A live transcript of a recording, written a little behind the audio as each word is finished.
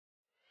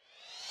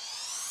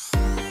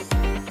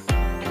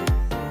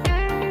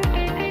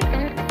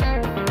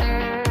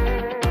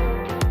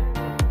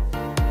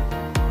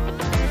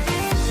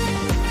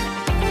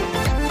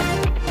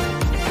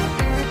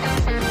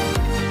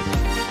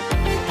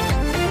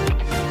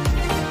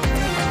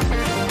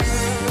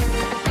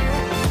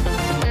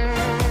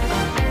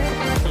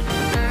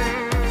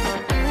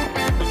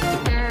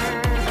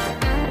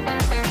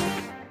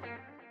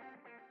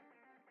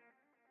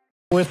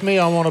with me,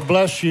 I want to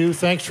bless you.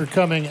 Thanks for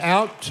coming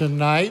out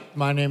tonight.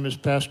 My name is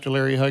Pastor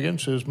Larry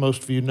Huggins, as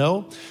most of you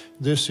know.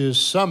 This is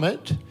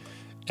Summit,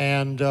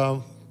 and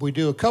we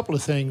do a couple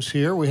of things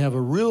here. We have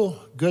a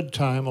real good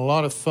time, a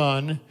lot of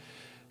fun,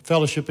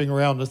 fellowshipping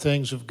around the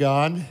things of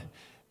God,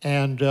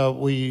 and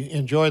we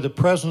enjoy the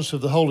presence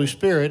of the Holy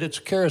Spirit. It's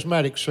a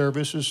charismatic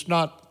service. It's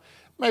not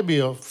maybe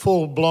a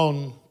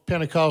full-blown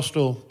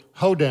Pentecostal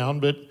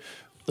hoedown, but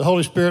the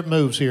Holy Spirit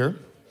moves here.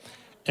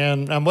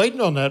 And I'm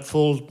waiting on that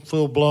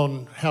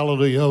full-blown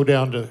hallelujah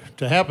hoedown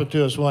to happen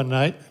to us one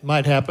night.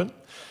 Might happen.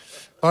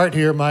 Art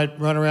here might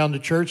run around the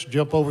church,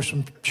 jump over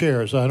some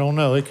chairs. I don't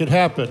know. It could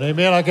happen.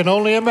 Amen. I can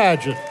only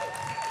imagine.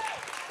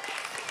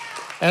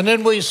 And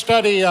then we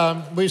study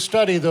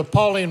the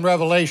Pauline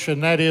revelation,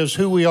 that is,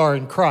 who we are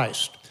in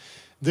Christ.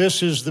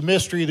 This is the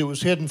mystery that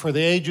was hidden for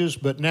the ages,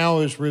 but now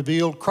is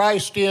revealed.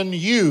 Christ in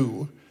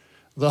you,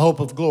 the hope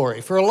of glory.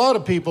 For a lot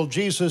of people,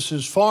 Jesus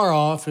is far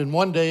off, and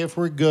one day, if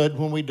we're good,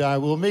 when we die,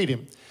 we'll meet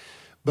him.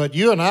 But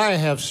you and I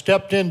have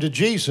stepped into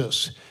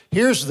Jesus.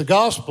 Here's the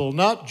gospel,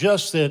 not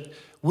just that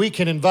we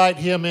can invite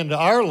him into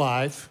our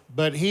life,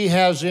 but he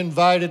has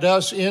invited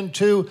us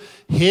into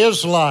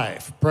his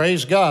life.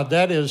 Praise God.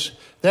 That is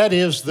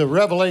the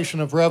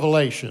revelation of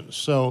revelations.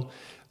 So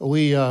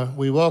we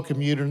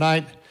welcome you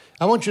tonight.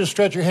 I want you to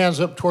stretch your hands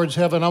up towards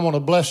heaven. I want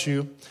to bless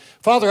you.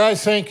 Father, I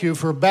thank you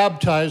for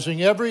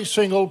baptizing every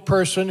single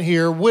person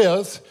here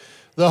with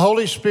the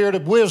Holy Spirit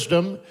of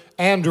wisdom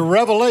and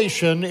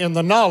revelation in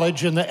the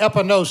knowledge and the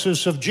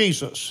epignosis of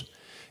Jesus.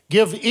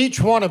 Give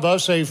each one of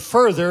us a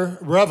further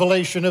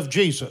revelation of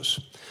Jesus.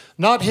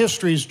 Not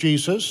history's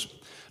Jesus,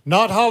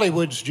 not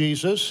Hollywood's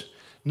Jesus,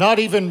 not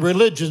even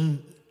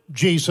religion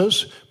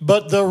Jesus,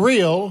 but the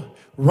real,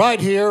 right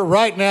here,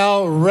 right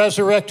now,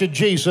 resurrected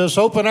Jesus.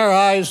 Open our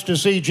eyes to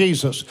see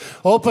Jesus.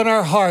 Open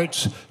our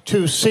hearts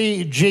to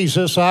see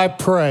Jesus, I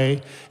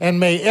pray. And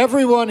may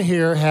everyone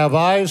here have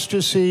eyes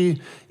to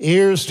see,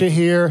 ears to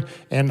hear,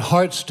 and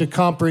hearts to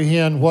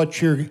comprehend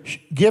what you're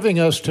giving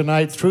us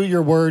tonight through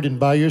your word and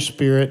by your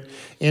Spirit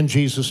in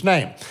Jesus'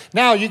 name.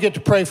 Now you get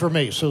to pray for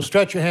me. So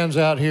stretch your hands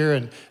out here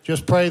and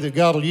just pray that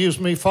God will use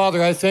me.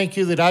 Father, I thank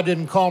you that I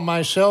didn't call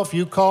myself.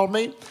 You called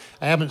me.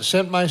 I haven't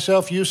sent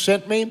myself. You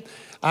sent me.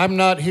 I'm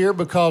not here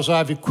because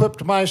I've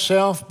equipped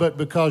myself, but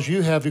because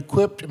you have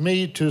equipped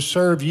me to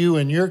serve you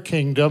in your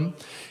kingdom.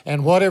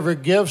 And whatever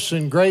gifts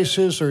and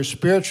graces or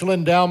spiritual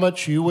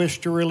endowments you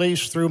wish to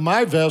release through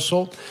my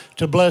vessel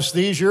to bless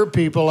these your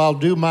people, I'll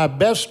do my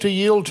best to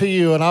yield to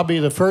you, and I'll be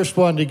the first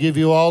one to give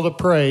you all the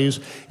praise.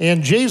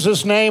 In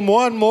Jesus' name,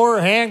 one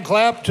more hand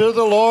clap to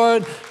the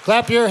Lord.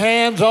 Clap your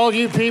hands, all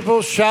you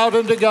people, shout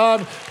unto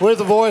God with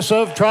the voice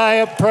of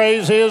triumph.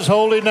 Praise his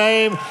holy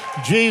name.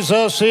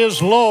 Jesus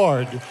is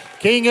Lord.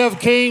 King of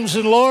kings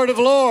and Lord of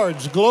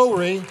lords,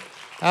 glory,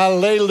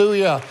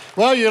 hallelujah.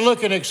 Well, you're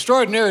looking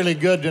extraordinarily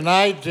good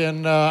tonight,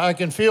 and I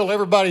can feel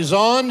everybody's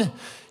on.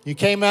 You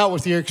came out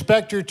with your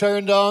expector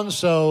turned on,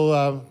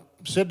 so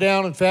sit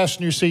down and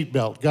fasten your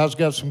seatbelt. God's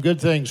got some good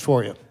things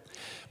for you.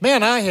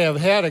 Man, I have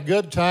had a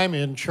good time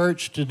in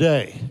church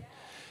today.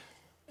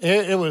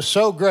 It was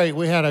so great.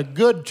 We had a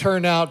good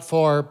turnout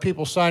for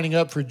people signing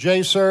up for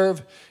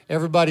J-Serve.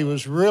 Everybody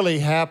was really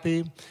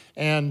happy.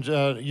 And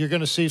you're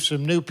going to see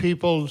some new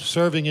people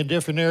serving in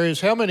different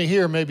areas. How many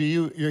here, maybe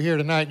you're here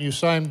tonight and you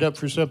signed up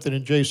for something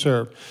in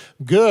J-Serve?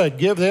 Good.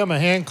 Give them a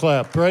hand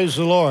clap. Praise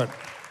the Lord.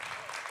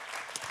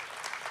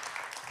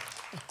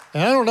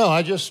 And I don't know,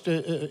 I just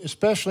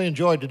especially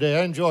enjoyed today.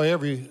 I enjoy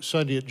every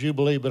Sunday at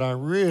Jubilee, but I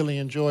really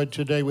enjoyed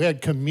today. We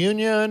had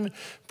communion.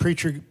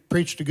 Preacher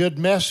preached a good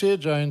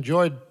message. I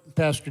enjoyed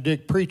Pastor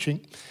Dick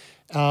preaching.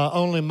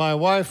 Only my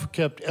wife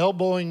kept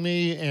elbowing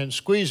me and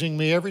squeezing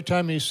me every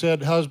time he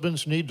said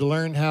husbands need to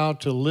learn how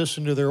to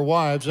listen to their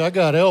wives. I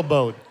got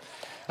elbowed.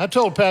 I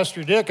told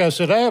Pastor Dick, I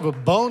said, I have a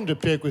bone to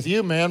pick with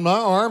you, man. My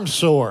arm's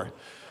sore.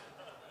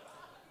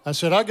 I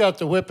said, I got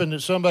the whipping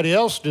that somebody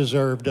else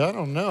deserved. I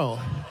don't know.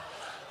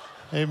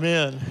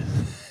 Amen.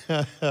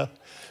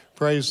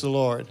 Praise the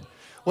Lord.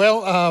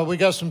 Well, we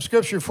got some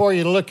scripture for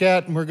you to look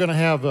at, and we're going to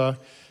have a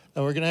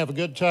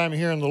good time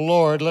here in the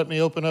Lord. Let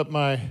me open up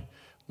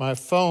my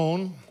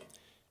phone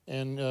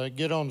and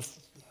get on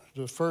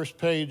the first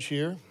page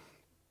here.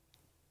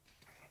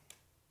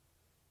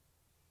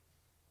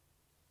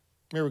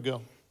 Here we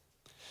go.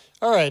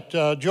 All right,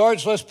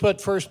 George, let's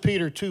put 1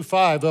 Peter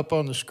 2:5 up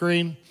on the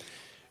screen.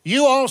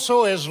 You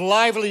also as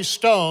lively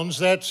stones,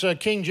 that's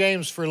King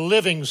James for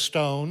living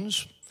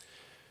stones,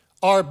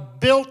 are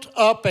built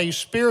up a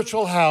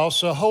spiritual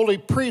house, a holy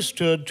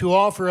priesthood, to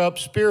offer up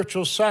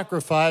spiritual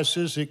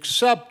sacrifices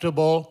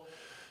acceptable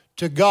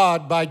to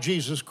God by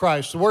Jesus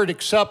Christ. The word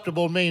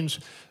acceptable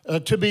means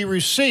to be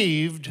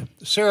received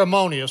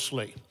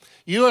ceremoniously.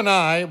 You and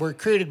I were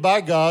created by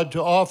God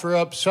to offer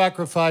up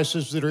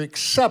sacrifices that are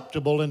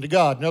acceptable unto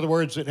God. In other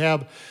words, that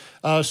have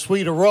a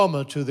sweet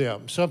aroma to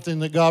them, something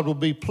that God will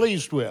be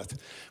pleased with.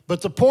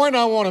 But the point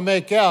I want to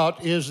make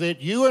out is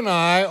that you and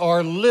I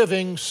are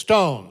living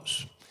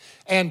stones.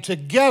 And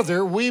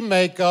together we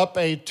make up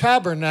a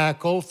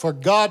tabernacle for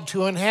God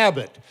to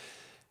inhabit.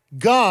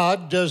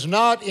 God does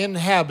not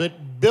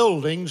inhabit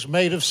buildings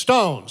made of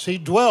stones. He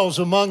dwells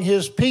among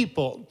his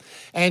people.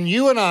 And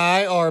you and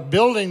I are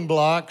building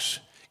blocks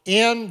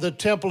in the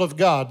temple of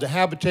God, the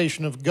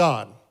habitation of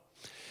God.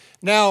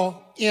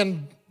 Now,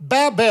 in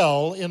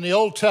Babel, in the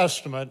Old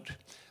Testament,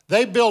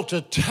 they built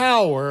a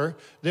tower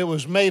that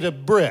was made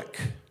of brick.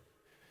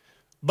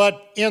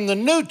 But in the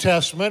New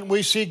Testament,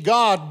 we see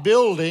God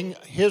building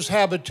his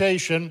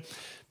habitation,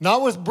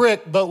 not with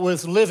brick, but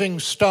with living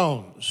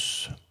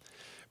stones.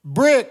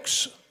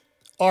 Bricks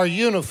are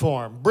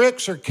uniform.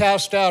 Bricks are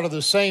cast out of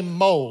the same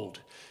mold.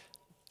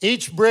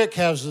 Each brick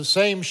has the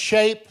same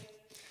shape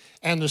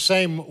and the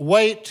same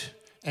weight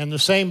and the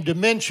same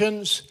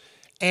dimensions,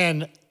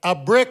 and a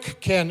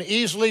brick can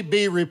easily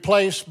be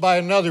replaced by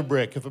another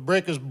brick. If a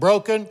brick is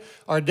broken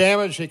or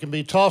damaged, it can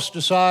be tossed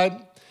aside.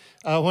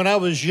 When I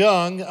was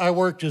young, I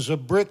worked as a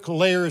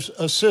bricklayer's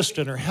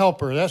assistant or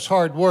helper. That's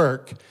hard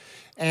work,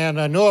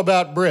 and I know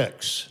about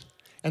bricks.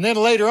 And then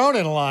later on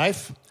in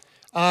life,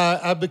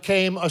 I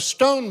became a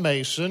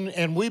stonemason,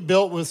 and we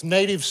built with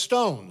native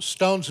stones,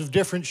 stones of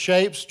different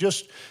shapes,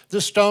 just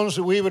the stones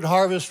that we would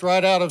harvest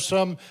right out of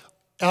some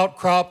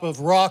outcrop of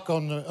rock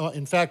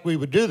in fact, we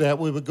would do that.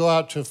 We would go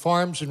out to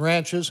farms and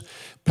ranches,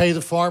 pay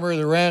the farmer,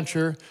 the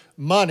rancher,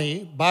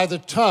 money by the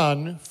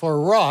ton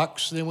for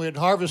rocks. Then we'd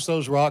harvest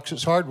those rocks.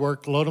 It's hard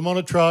work, load them on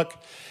a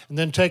truck, and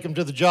then take them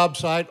to the job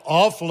site,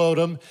 offload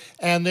them,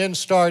 and then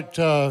start,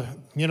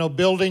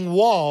 building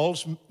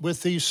walls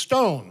with these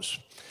stones.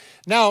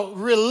 Now,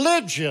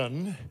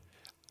 religion,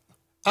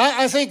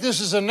 I think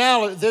this is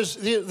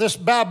this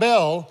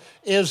Babel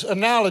is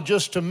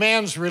analogous to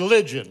man's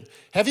religion.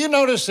 Have you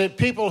noticed that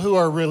people who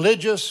are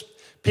religious,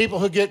 people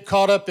who get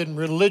caught up in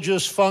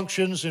religious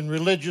functions and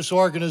religious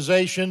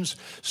organizations,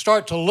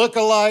 start to look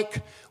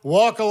alike,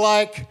 walk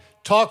alike,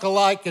 talk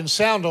alike, and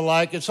sound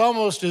alike? It's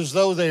almost as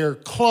though they are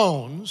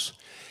clones.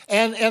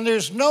 And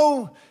there's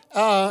no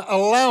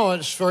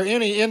allowance for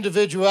any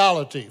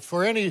individuality,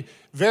 for any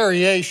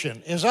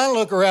variation. As I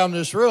look around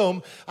this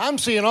room, I'm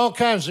seeing all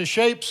kinds of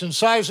shapes and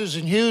sizes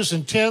and hues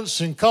and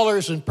tints and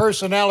colors and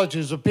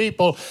personalities of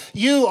people.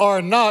 You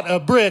are not a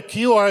brick.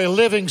 You are a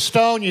living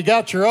stone. You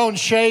got your own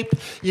shape.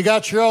 You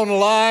got your own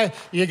lie.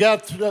 You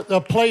got a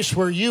place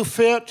where you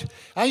fit.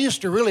 I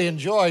used to really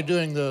enjoy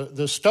doing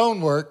the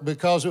stonework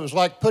because it was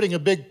like putting a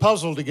big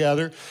puzzle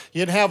together.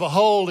 You'd have a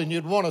hole and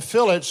you'd want to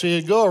fill it, so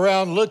you'd go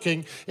around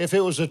looking. If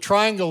it was a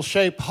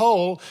triangle-shaped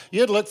hole,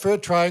 you'd look for a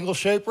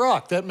triangle-shaped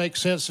rock. That makes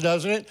sense,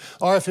 doesn't it?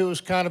 Or if it was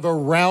kind of a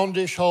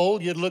roundish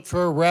hole, you'd look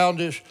for a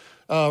roundish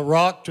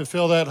rock to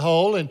fill that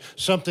hole, and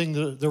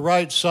something the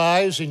right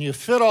size, and you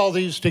fit all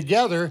these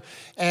together,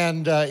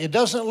 and it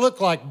doesn't look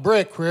like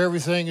brick where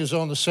everything is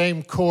on the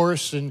same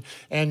course and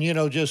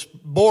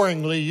just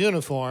boringly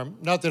uniform.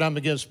 Not that I'm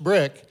against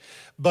brick,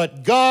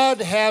 but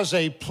God has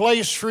a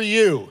place for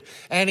you,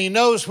 and he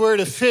knows where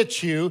to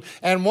fit you,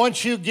 and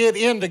once you get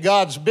into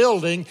God's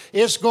building,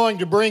 it's going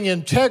to bring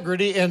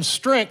integrity and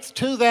strength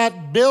to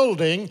that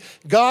building.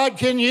 God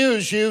can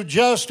use you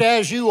just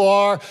as you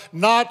are,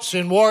 knots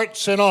and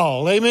warts and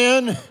all.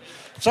 Amen?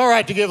 It's all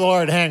right to give the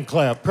Lord a hand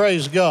clap.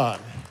 Praise God.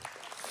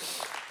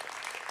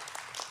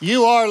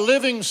 You are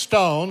living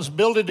stones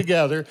builded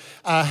together,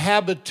 a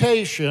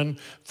habitation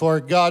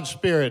for God's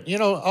Spirit. You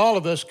know, all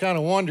of us kind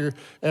of wonder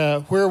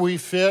where we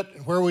fit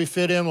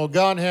in. Well,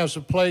 God has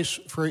a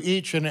place for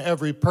each and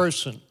every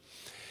person.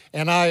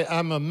 And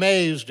I'm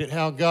amazed at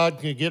how God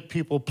can get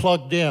people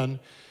plugged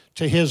in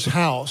to his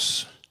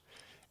house.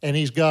 And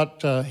he's got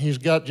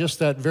just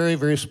that very,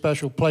 very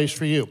special place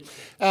for you.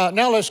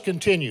 Now let's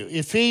continue.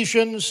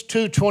 Ephesians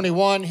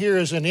 2:21, here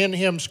is an in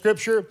him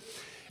scripture.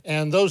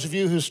 And those of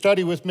you who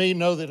study with me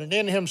know that an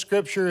in-him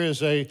scripture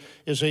is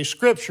a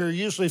scripture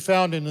usually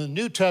found in the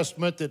New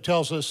Testament that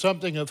tells us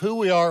something of who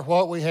we are,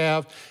 what we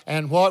have,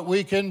 and what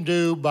we can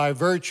do by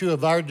virtue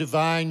of our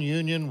divine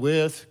union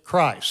with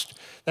Christ.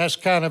 That's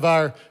kind of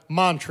our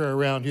mantra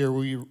around here.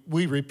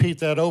 We repeat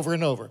that over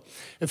and over.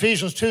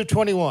 Ephesians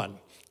 2:21,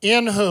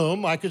 in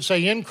whom, I could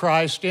say in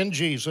Christ, in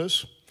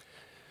Jesus,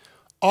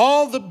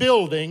 all the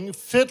building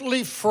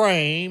fitly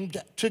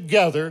framed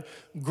together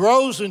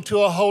grows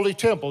into a holy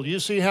temple. You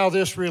see how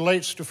this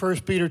relates to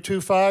 1 Peter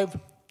 2:5?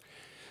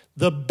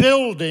 The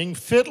building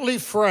fitly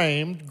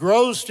framed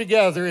grows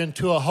together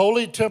into a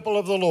holy temple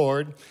of the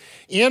Lord,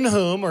 in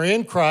whom, or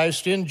in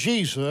Christ, in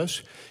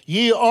Jesus,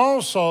 ye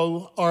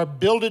also are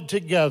builded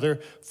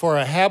together for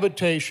a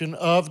habitation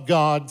of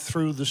God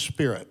through the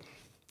Spirit.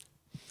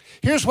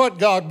 Here's what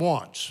God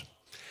wants.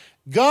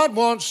 God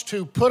wants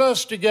to put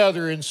us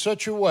together in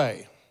such a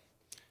way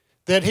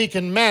that he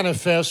can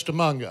manifest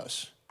among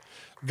us.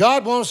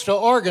 God wants to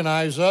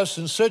organize us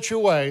in such a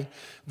way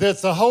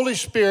that the Holy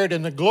Spirit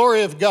and the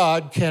glory of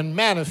God can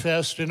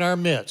manifest in our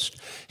midst.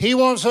 He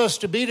wants us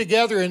to be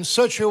together in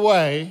such a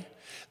way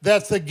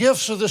that the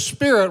gifts of the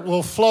Spirit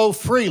will flow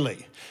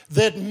freely,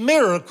 that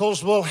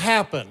miracles will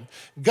happen.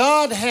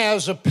 God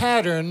has a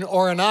pattern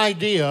or an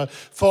idea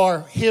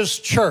for His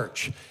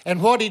church.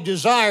 And what He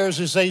desires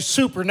is a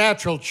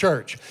supernatural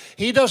church.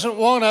 He doesn't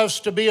want us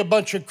to be a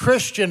bunch of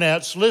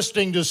Christianettes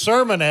listening to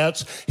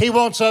sermonettes. He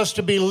wants us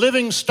to be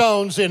living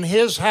stones in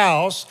His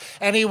house.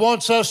 And He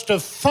wants us to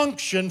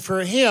function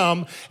for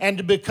Him and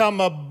to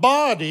become a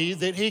body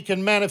that He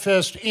can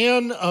manifest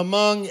in,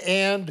 among,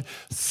 and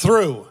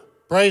through.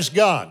 Praise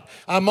God.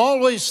 I'm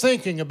always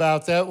thinking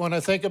about that when I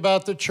think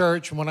about the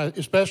church,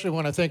 especially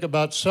when I think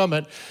about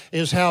Summit,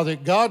 is how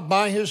that God,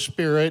 by His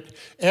Spirit,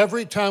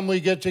 every time we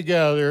get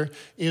together,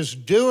 is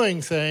doing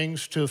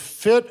things to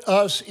fit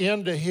us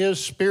into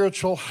His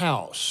spiritual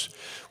house.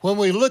 When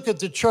we look at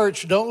the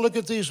church, don't look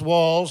at these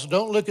walls,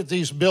 don't look at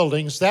these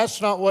buildings.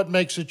 That's not what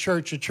makes a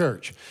church a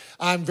church.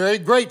 I'm very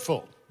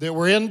grateful that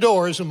we're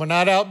indoors and we're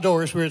not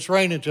outdoors where it's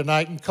raining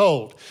tonight and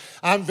cold.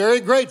 I'm very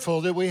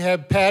grateful that we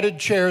have padded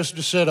chairs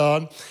to sit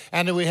on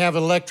and that we have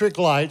electric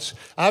lights.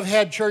 I've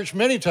had church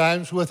many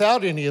times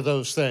without any of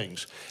those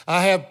things.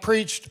 I have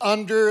preached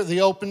under the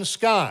open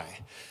sky.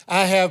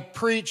 I have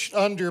preached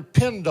under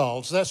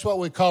pendals. That's what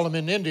we call them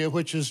in India,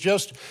 which is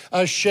just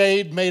a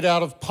shade made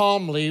out of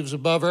palm leaves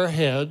above our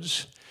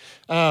heads.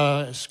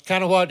 It's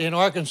kind of what in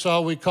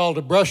Arkansas we called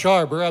a brush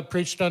arbor. I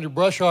preached under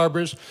brush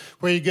arbors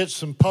where you get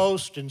some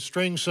posts and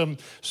string some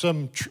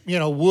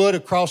wood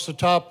across the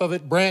top of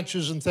it,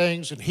 branches and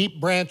things, and heap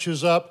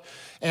branches up.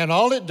 And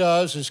all it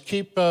does is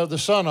keep the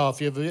sun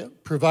off you.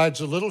 It provides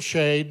a little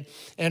shade,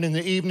 and in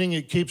the evening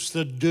it keeps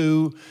the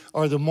dew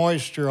or the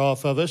moisture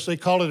off of us. They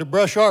call it a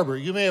brush arbor.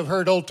 You may have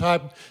heard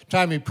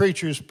old-timey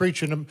preachers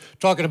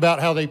talking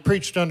about how they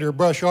preached under a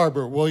brush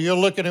arbor. Well, you're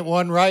looking at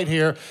one right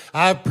here.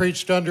 I've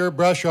preached under a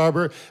brush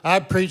arbor.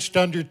 I've preached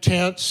under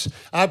tents.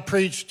 I've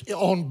preached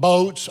on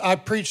boats. I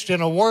preached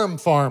in a worm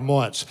farm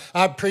once.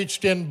 I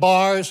preached in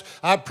bars.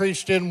 I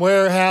preached in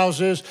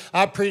warehouses.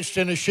 I preached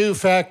in a shoe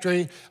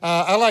factory.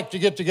 I like to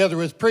get together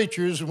with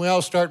preachers and we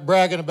all start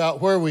bragging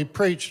about where we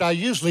preached. I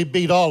usually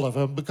beat all of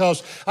them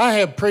because I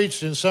have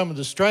preached in some of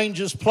the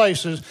strangest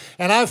places,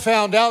 and I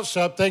found out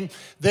something,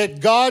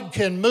 that God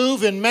can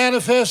move and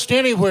manifest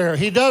anywhere.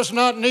 He does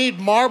not need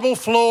marble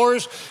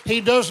floors. He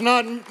does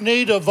not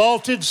need a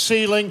vaulted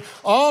ceiling.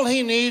 All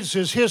He needs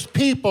is His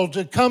people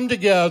to come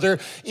together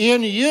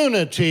in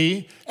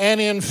unity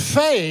and in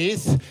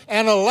faith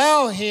and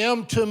allow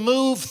Him to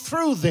move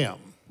through them.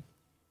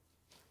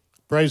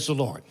 Praise the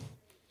Lord.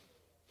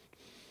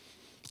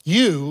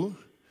 You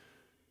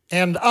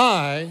and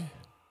I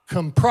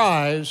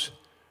comprise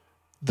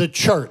the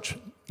church,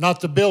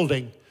 not the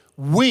building.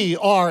 We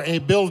are a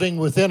building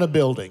within a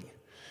building.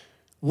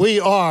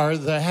 We are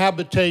the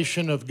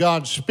habitation of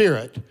God's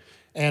Spirit,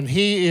 and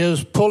He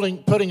is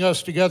putting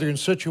us together in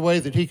such a way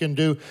that He can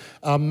do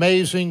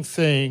amazing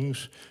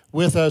things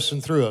with us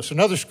and through us.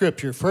 Another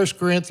scripture, 1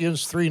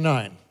 Corinthians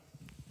 3:9.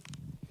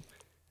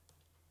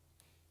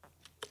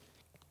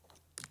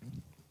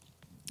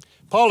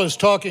 Paul is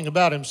talking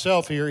about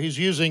himself here. He's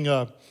using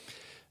a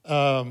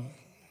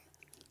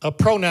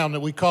pronoun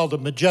that we call the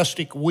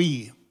majestic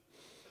we.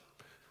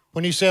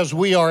 When he says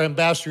we are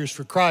ambassadors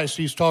for Christ,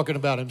 he's talking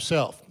about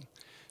himself,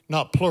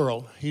 not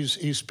plural.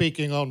 He's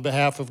speaking on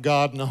behalf of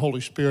God and the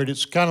Holy Spirit.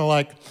 It's kind of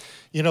like,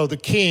 the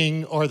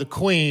king or the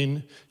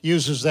queen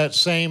uses that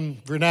same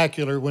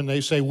vernacular when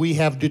they say, we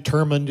have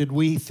determined and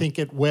we think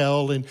it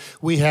well and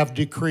we have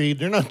decreed.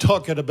 They're not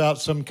talking about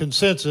some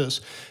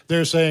consensus.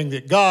 They're saying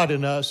that God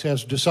in us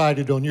has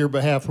decided on your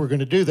behalf we're going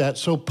to do that.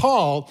 So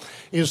Paul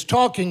is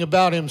talking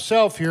about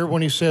himself here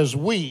when he says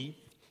we.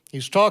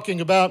 He's talking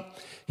about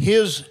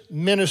his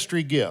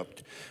ministry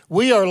gift.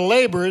 We are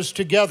laborers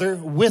together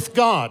with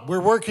God. We're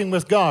working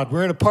with God.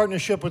 We're in a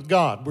partnership with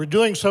God. We're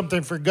doing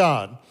something for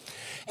God.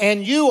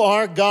 And you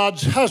are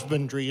God's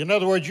husbandry. In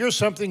other words, you're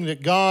something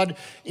that God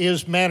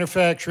is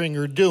manufacturing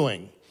or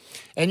doing.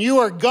 And you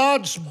are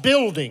God's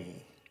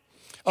building.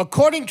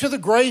 According to the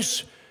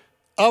grace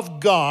of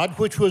God,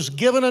 which was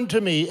given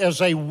unto me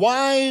as a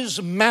wise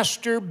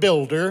master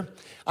builder,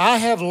 I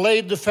have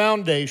laid the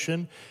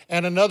foundation,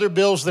 and another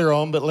builds their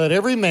own, but let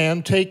every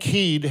man take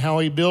heed how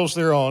he builds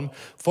their own,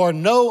 for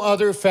no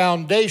other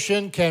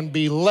foundation can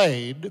be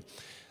laid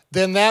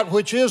than that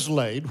which is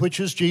laid, which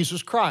is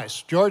Jesus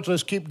Christ. George,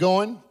 let's keep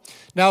going.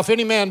 Now, if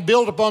any man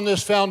build upon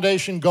this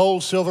foundation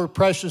gold, silver,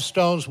 precious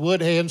stones,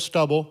 wood, hay, and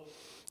stubble,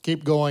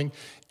 keep going,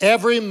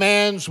 every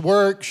man's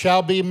work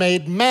shall be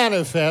made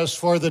manifest,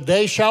 for the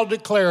day shall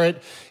declare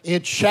it.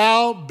 It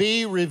shall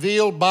be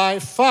revealed by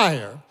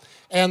fire,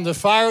 and the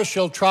fire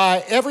shall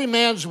try every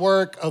man's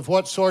work of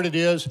what sort it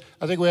is.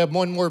 I think we have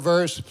one more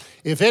verse.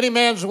 If any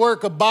man's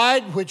work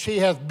abide, which he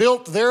hath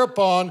built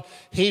thereupon,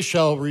 he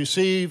shall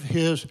receive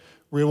his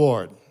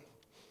reward.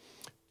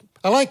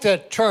 I like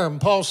that term.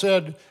 Paul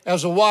said,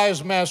 as a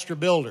wise master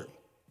builder.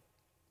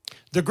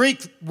 The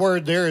Greek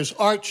word there is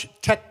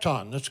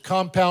architecton. That's a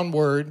compound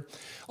word.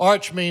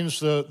 Arch means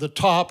the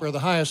top or the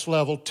highest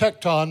level.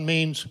 Tecton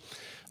means,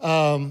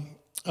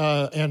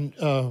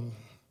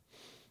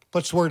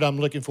 what's the word I'm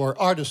looking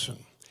for? Artisan.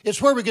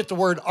 It's where we get the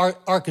word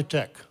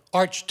architect.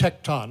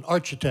 Architecton,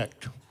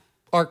 architect.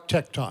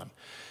 architecton.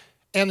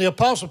 And the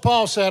Apostle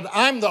Paul said,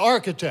 I'm the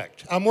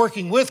architect. I'm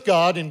working with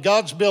God in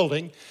God's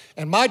building,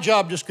 and my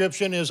job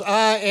description is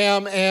I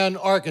am an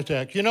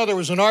architect. You know, there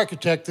was an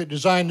architect that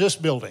designed this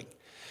building.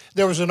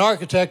 There was an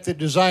architect that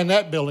designed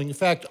that building. In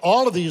fact,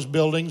 all of these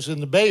buildings in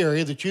the Bay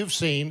Area that you've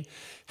seen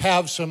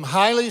have some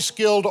highly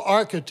skilled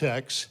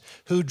architects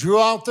who drew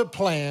out the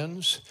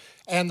plans,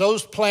 and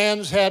those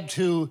plans had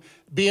to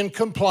be in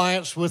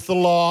compliance with the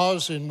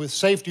laws and with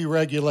safety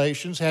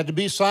regulations, had to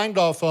be signed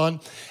off on,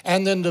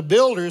 and then the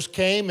builders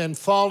came and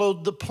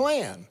followed the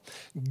plan.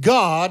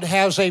 God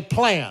has a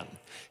plan.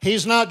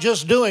 He's not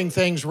just doing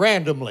things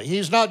randomly.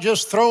 He's not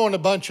just throwing a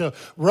bunch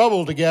of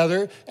rubble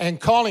together and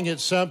calling it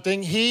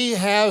something. He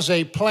has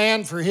a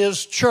plan for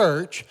his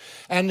church,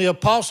 and the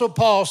Apostle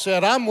Paul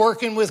said, I'm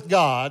working with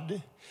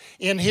God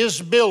in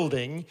his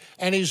building,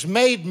 and he's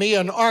made me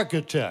an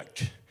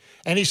architect.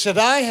 And he said,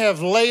 I have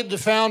laid the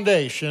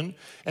foundation,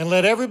 and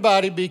let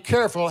everybody be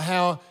careful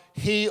how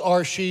he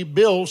or she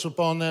builds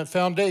upon that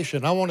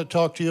foundation. I want to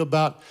talk to you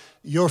about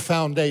your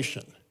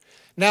foundation.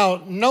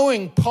 Now,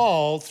 knowing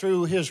Paul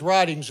through his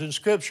writings in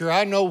Scripture,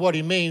 I know what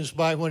he means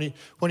by when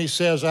he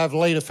says, I've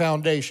laid a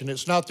foundation.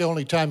 It's not the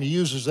only time he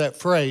uses that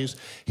phrase.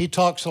 He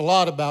talks a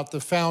lot about the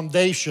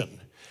foundation.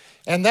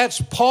 And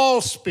that's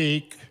Paul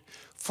speak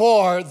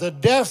for the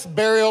death,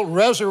 burial,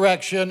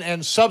 resurrection,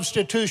 and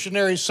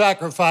substitutionary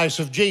sacrifice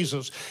of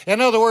Jesus. In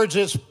other words,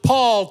 it's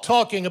Paul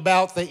talking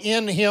about the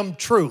in him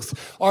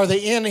truth or the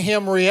in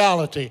him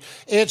reality.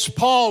 It's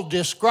Paul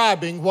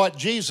describing what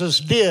Jesus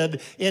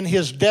did in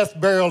his death,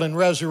 burial, and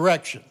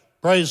resurrection.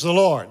 Praise the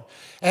Lord.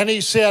 And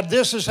he said,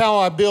 this is how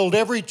I build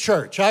every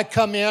church. I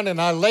come in and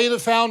I lay the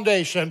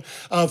foundation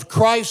of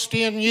Christ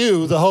in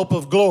you, the hope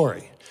of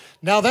glory.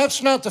 Now,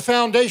 that's not the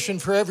foundation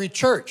for every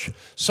church.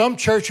 Some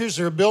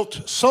churches are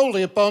built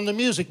solely upon the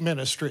music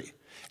ministry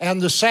and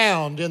the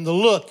sound and the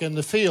look and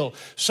the feel.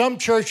 Some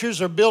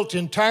churches are built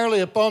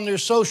entirely upon their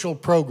social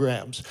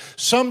programs.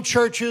 Some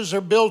churches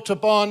are built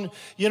upon,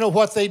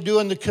 what they do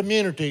in the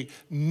community.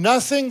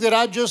 Nothing that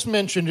I just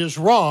mentioned is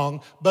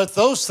wrong, but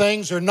those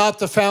things are not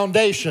the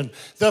foundation.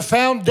 The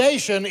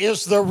foundation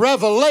is the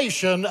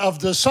revelation of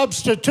the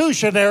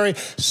substitutionary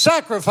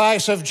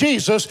sacrifice of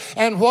Jesus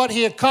and what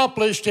he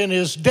accomplished in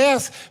his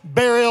death,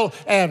 burial,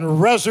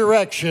 and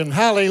resurrection.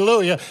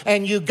 Hallelujah.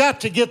 And you got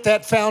to get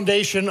that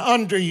foundation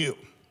under you.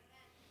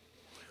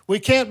 We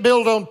can't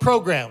build on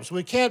programs.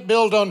 We can't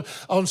build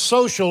on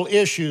social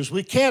issues.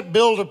 We can't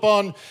build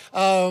upon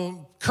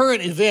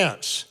current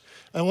events.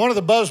 And one of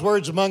the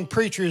buzzwords among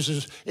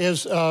preachers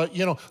is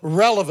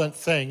relevant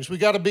things. We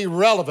got to be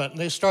relevant.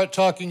 And they start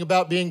talking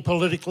about being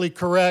politically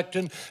correct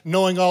and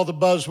knowing all the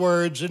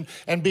buzzwords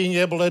and being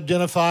able to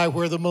identify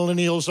where the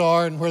millennials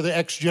are and where the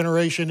X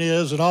generation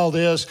is and all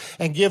this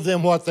and give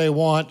them what they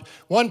want.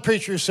 One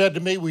preacher said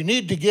to me, we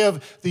need to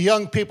give the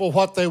young people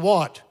what they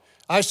want.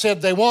 I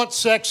said, they want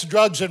sex,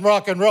 drugs, and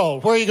rock and roll.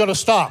 Where are you going to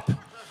stop?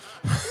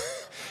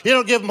 You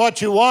don't give them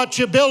what you want.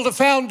 You build a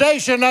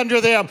foundation under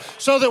them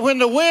so that when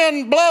the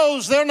wind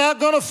blows, they're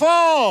not going to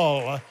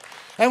fall.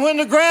 And when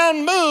the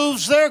ground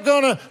moves, they're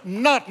going to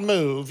not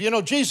move.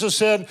 Jesus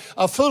said,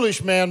 a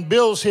foolish man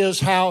builds his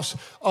house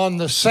on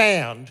the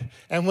sand,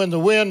 and when the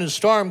wind and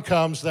storm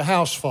comes, the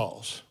house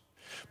falls.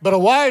 But a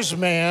wise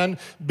man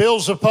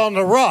builds upon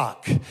the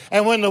rock,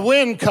 and when the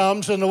wind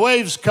comes and the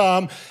waves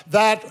come,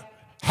 that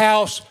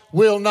house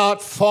will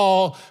not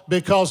fall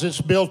because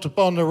it's built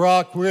upon the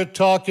rock. We're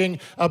talking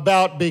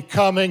about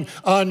becoming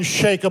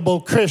unshakable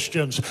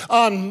Christians,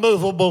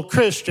 unmovable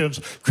Christians,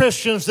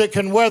 Christians that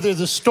can weather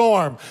the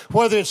storm,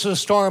 whether it's a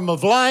storm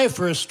of life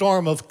or a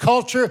storm of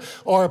culture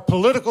or a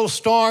political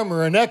storm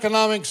or an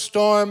economic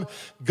storm.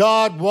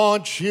 God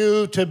wants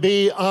you to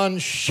be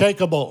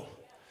unshakable.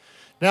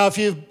 Now, if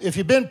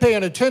you've been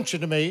paying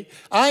attention to me,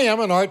 I am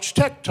an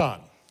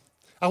architecton.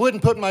 I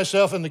wouldn't put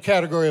myself in the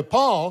category of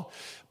Paul,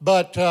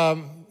 but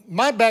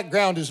my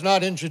background is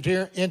not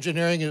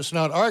engineering, it's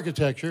not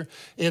architecture,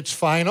 it's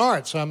fine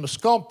arts. I'm a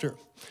sculptor.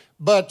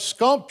 But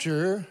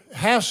sculpture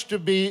has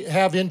to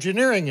have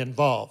engineering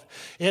involved.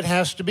 It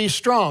has to be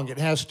strong. It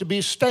has to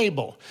be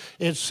stable.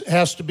 It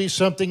has to be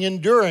something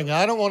enduring.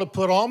 I don't want to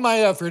put all my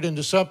effort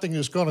into something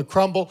that's going to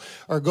crumble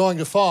or going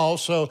to fall.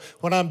 So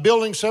when I'm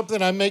building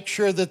something, I make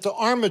sure that the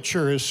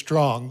armature is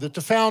strong, that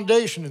the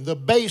foundation and the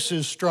base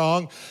is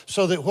strong,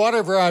 so that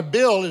whatever I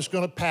build is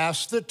going to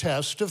pass the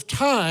test of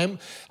time.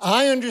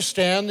 I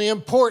understand the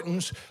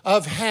importance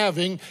of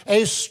having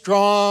a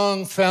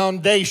strong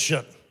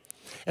foundation.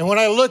 And when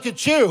I look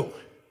at you,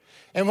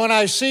 and when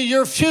I see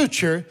your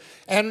future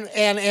and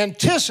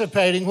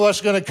anticipating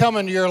what's going to come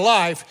into your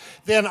life,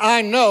 then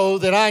I know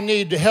that I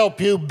need to help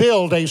you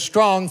build a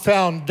strong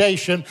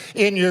foundation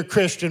in your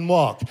Christian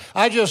walk.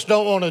 I just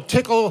don't want to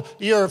tickle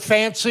your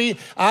fancy.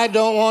 I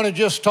don't want to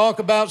just talk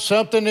about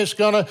something that's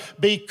going to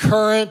be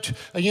current,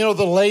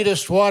 the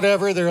latest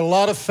whatever. There are a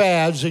lot of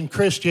fads in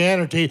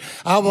Christianity.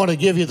 I want to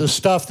give you the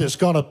stuff that's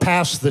going to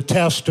pass the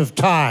test of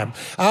time.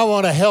 I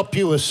want to help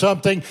you with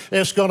something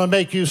that's going to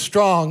make you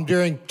strong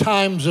during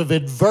times of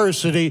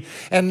adversity,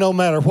 and no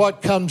matter what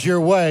what comes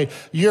your way,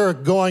 you're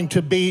going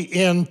to be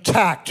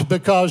intact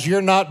because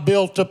you're not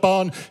built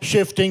upon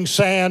shifting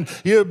sand.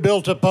 You're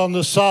built upon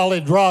the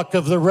solid rock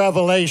of the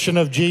revelation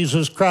of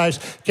Jesus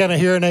Christ. Can I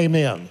hear an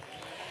amen?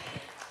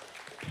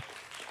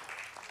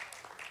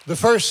 The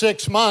first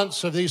 6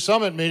 months of these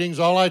summit meetings,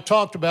 all I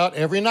talked about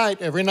every night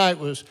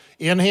was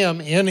in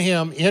Him,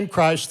 in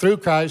Christ, through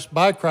Christ,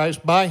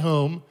 by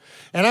whom.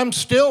 And I'm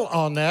still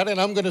on that, and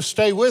I'm going to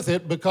stay with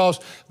it because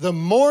the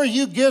more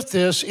you get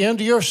this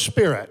into your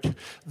spirit,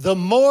 the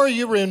more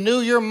you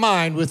renew your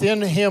mind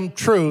within Him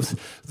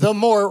truth, the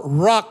more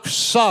rock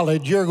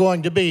solid you're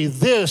going to be.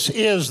 This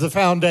is the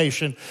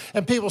foundation.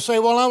 And people say,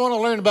 well, I want to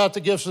learn about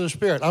the gifts of the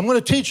Spirit. I'm going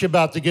to teach you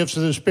about the gifts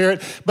of the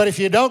Spirit, but if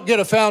you don't get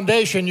a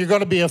foundation, you're going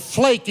to be a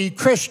flaky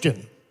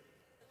Christian.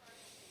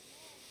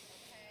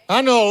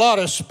 I know a lot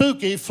of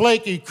spooky,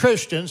 flaky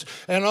Christians,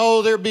 and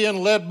they're being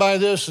led by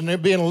this and they're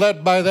being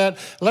led by that.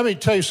 Let me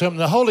tell you something.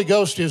 The Holy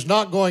Ghost is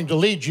not going to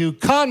lead you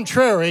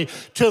contrary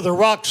to the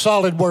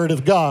rock-solid Word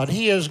of God.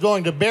 He is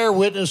going to bear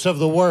witness of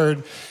the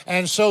Word.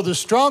 And so the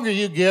stronger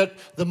you get,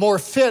 the more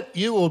fit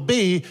you will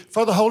be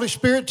for the Holy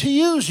Spirit to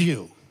use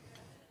you.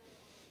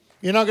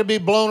 You're not going to be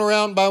blown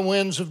around by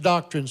winds of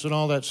doctrines and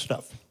all that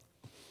stuff.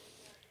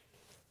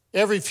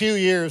 Every few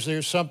years,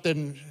 there's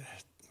something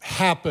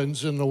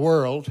happens in the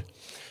world.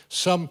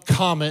 Some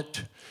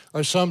comet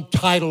or some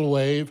tidal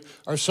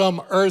wave or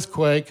some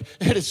earthquake.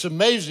 And it's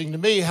amazing to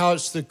me how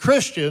it's the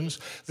Christians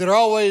that are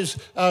always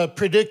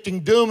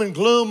predicting doom and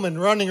gloom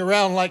and running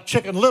around like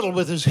Chicken Little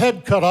with his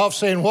head cut off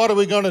saying, what are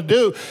we going to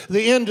do?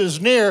 The end is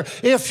near.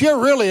 If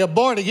you're really a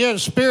born-again,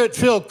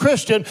 Spirit-filled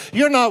Christian,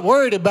 you're not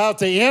worried about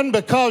the end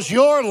because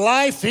your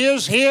life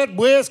is hid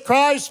with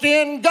Christ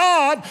in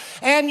God,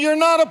 and you're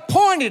not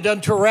appointed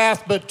unto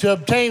wrath but to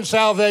obtain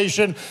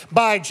salvation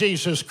by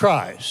Jesus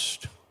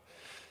Christ.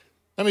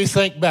 Let me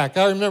think back.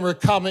 I remember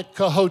Comet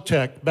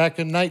Kohoutek back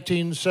in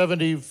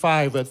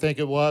 1975, I think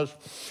it was.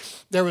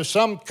 There was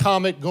some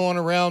comet going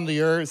around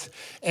the earth,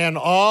 and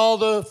all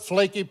the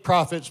flaky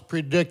prophets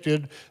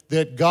predicted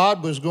that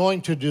God was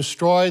going to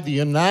destroy the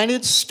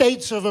United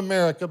States of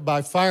America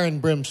by fire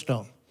and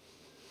brimstone.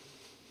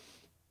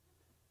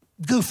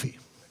 Goofy.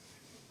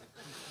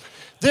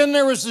 Then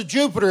there was the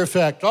Jupiter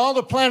effect. All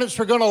the planets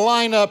were going to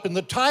line up, and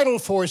the tidal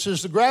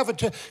forces,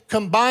 the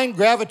combined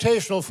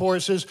gravitational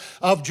forces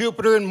of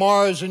Jupiter and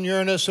Mars and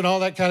Uranus and all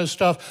that kind of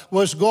stuff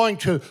was going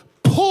to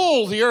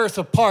pull the earth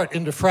apart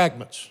into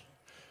fragments.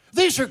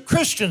 These are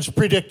Christians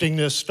predicting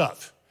this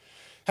stuff.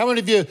 How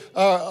many of you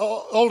are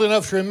old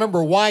enough to remember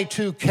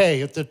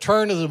Y2K at the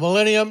turn of the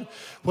millennium,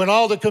 when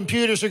all the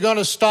computers are going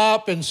to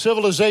stop and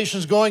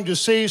civilization's going to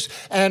cease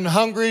and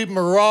hungry,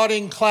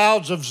 marauding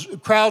crowds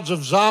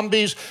of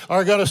zombies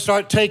are going to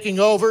start taking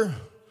over,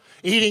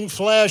 eating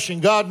flesh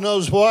and God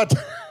knows what?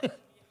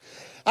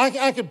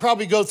 I could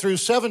probably go through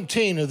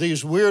 17 of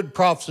these weird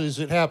prophecies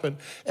that happen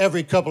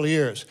every couple of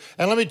years.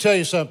 And let me tell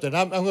you something.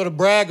 I'm going to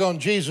brag on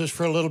Jesus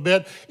for a little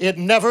bit. It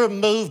never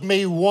moved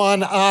me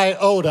one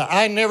iota.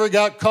 I never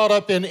got caught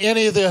up in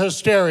any of the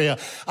hysteria.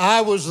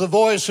 I was the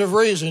voice of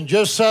reason.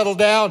 Just settle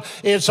down.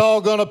 It's all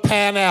going to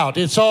pan out.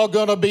 It's all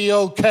going to be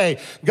okay.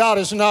 God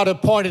has not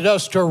appointed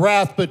us to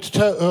wrath, but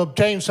to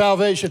obtain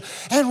salvation.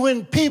 And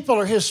when people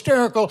are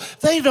hysterical,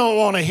 they don't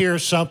want to hear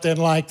something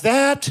like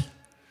that.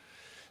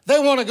 They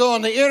want to go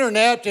on the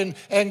internet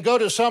and go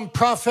to some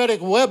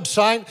prophetic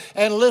website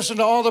and listen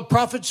to all the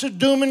prophets of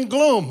doom and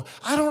gloom.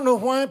 I don't know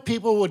why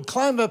people would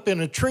climb up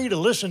in a tree to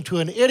listen to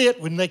an idiot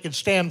when they could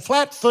stand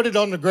flat-footed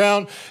on the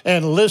ground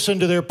and listen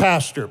to their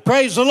pastor.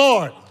 Praise the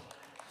Lord.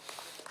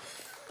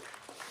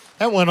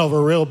 That went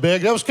over real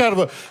big. That was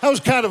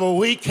kind of a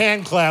weak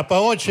hand clap.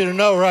 I want you to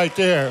know right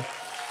there.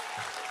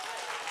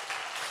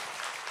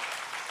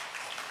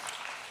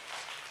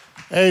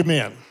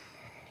 Amen.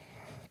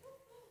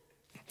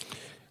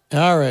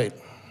 All right.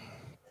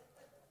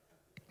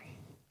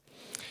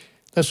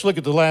 Let's look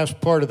at the last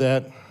part of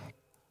that.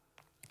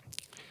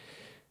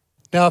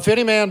 Now, if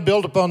any man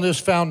build upon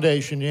this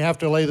foundation, you have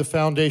to lay the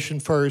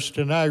foundation first.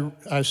 And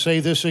I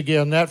say this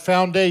again, that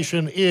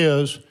foundation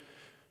is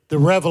the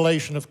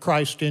revelation of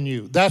Christ in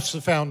you. That's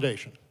the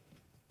foundation.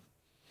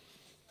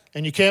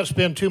 And you can't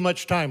spend too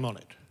much time on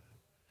it.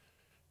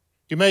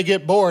 You may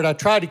get bored. I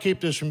try to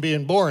keep this from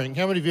being boring.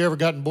 How many of you ever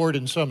gotten bored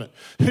in Summit?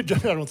 I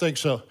don't think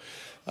so.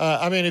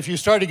 If you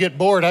start to get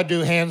bored, I'd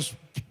do hands,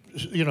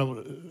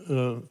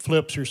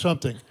 flips or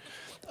something.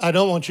 I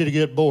don't want you to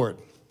get bored.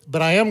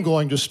 But I am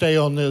going to stay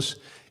on this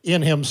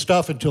in Him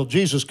stuff until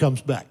Jesus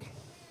comes back.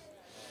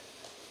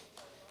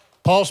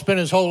 Paul spent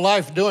his whole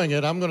life doing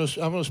it. I'm going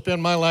to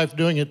spend my life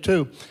doing it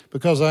too,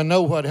 because I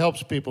know what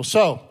helps people.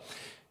 So,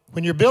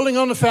 when you're building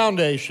on the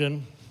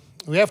foundation,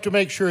 we have to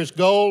make sure it's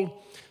gold,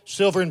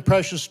 silver, and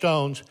precious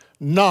stones,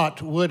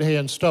 not wood, hay,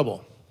 and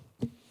stubble.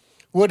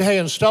 Wood, hay,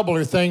 and stubble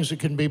are things that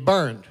can be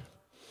burned.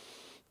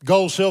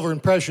 Gold, silver,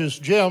 and precious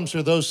gems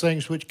are those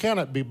things which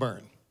cannot be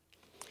burned.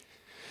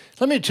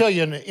 Let me tell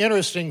you an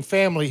interesting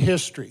family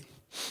history.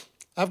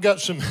 I've got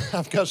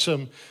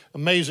some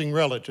amazing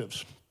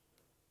relatives.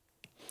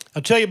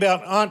 I'll tell you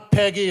about Aunt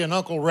Peggy and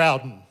Uncle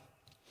Rowden.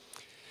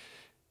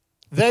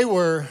 They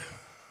were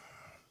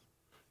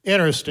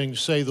interesting, to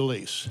say the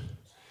least.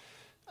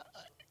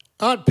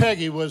 Aunt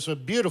Peggy was a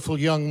beautiful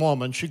young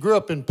woman. She grew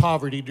up in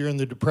poverty during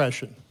the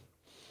Depression.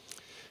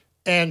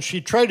 And she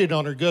traded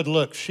on her good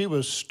looks. She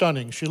was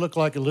stunning. She looked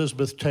like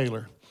Elizabeth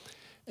Taylor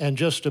and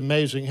just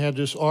amazing. Had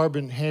this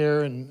auburn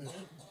hair and,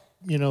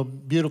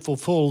 beautiful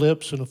full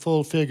lips and a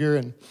full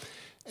figure.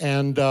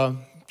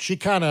 And she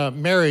kind of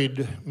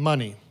married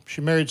money.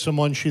 She married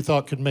someone she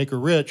thought could make her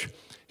rich.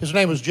 His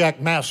name was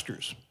Jack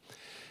Masters.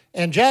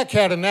 And Jack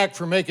had a knack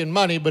for making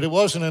money, but it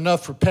wasn't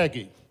enough for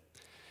Peggy.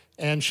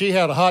 And she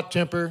had a hot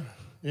temper,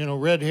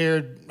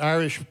 red-haired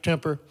Irish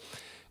temper.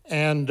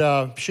 And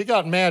she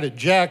got mad at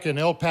Jack in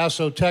El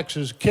Paso,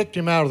 Texas, kicked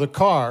him out of the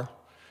car,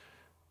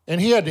 and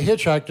he had to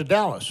hitchhike to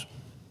Dallas.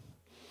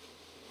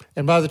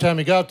 And by the time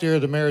he got there,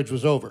 the marriage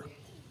was over.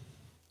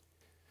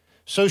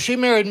 So she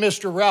married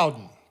Mr.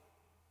 Rowden.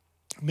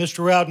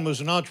 Mr. Rowden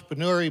was an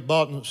entrepreneur. He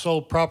bought and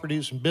sold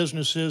properties and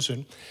businesses,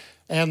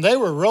 and they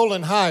were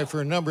rolling high for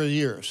a number of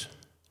years.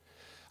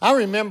 I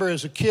remember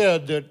as a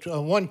kid that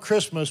one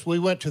Christmas we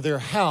went to their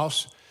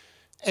house,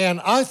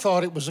 and I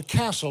thought it was a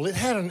castle. It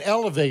had an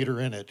elevator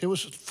in it. It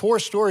was 4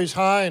 stories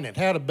high, and it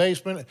had a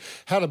basement. It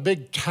had a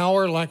big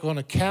tower like on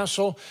a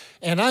castle,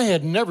 and I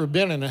had never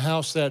been in a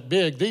house that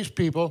big. These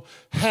people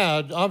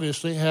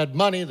obviously had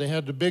money. They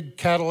had the big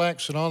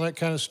Cadillacs and all that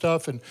kind of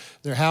stuff, and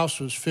their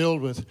house was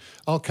filled with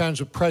all kinds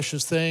of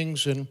precious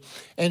things.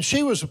 And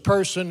she was a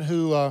person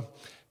who,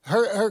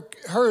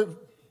 her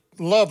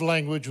love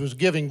language was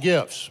giving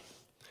gifts.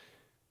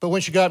 But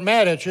when she got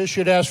mad at you,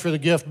 she'd ask for the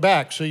gift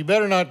back. So you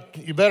better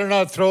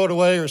not throw it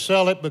away or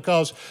sell it,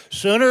 because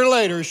sooner or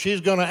later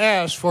she's going to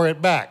ask for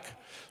it back.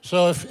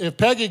 So if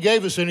Peggy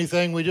gave us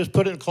anything, we just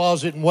put it in the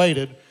closet and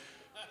waited,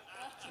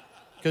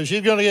 because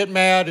she's going to get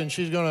mad and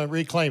she's going to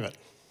reclaim it.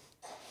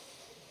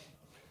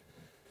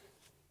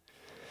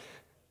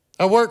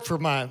 I worked for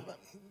my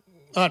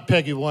Aunt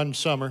Peggy one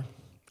summer,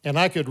 and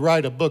I could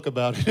write a book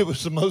about it. It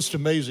was the most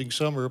amazing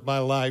summer of my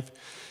life.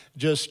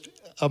 Just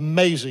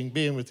amazing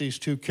being with these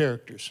 2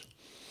 characters.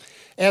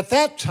 At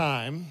that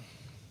time,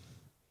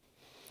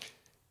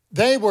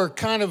 they were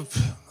kind of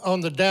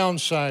on the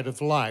downside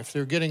of life. They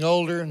were getting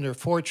older and their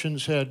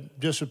fortunes had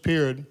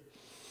disappeared.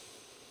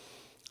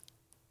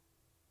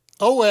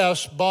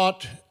 O.S.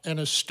 bought an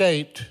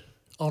estate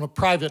on a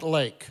private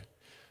lake.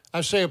 I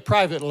say a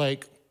private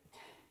lake.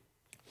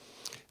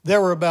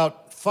 There were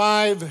about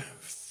 5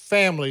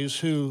 families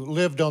who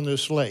lived on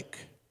this lake,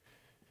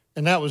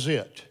 and that was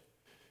it.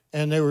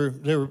 And they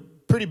were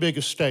pretty big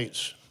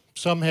estates.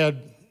 Some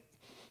had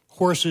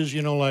horses,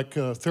 like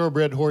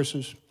thoroughbred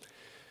horses.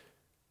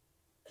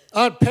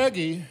 Aunt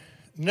Peggy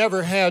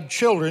never had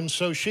children,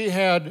 so she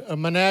had a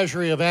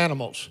menagerie of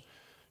animals.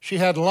 She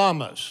had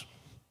llamas,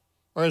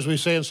 or as we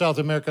say in South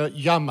America,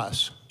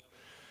 llamas.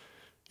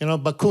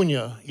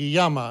 Bacuña,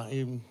 llama,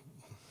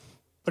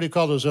 what do you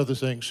call those other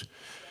things?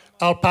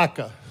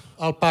 Alpaca.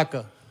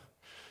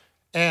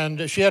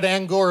 And she had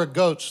Angora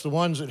goats, the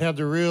ones that had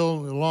the real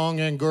long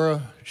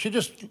Angora. She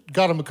just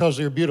got them because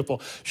they were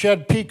beautiful. She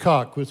had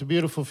peacock with the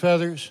beautiful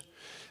feathers.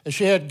 And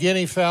she had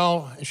guinea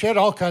fowl. And she had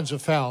all kinds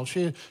of fowl.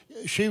 She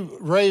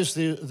raised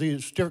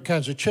these different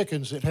kinds of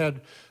chickens that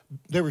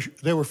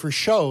they were for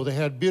show. They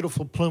had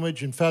beautiful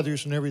plumage and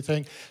feathers and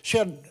everything. She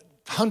had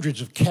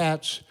hundreds of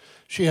cats.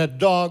 She had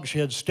dogs. She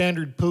had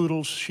standard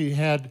poodles. She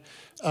had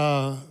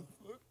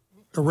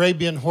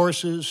Arabian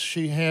horses.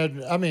 She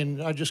had,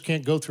 I just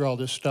can't go through all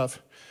this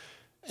stuff.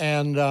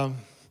 And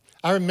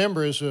I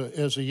remember as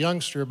a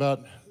youngster,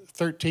 about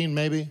 13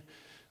 maybe,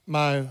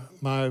 my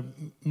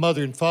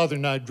mother and father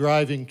and I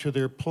driving to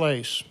their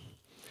place.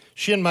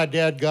 She and my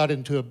dad got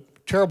into a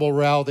terrible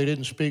row. They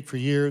didn't speak for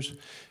years,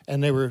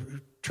 and they were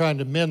trying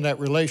to mend that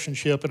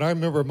relationship. And I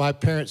remember my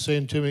parents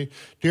saying to me,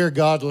 "Dear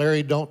God,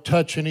 Larry, don't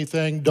touch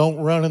anything. Don't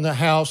run in the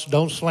house.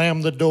 Don't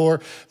slam the door."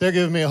 They're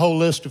giving me a whole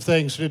list of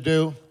things to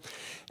do.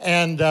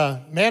 And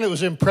man, it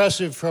was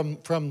impressive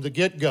from the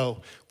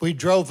get-go. We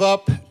drove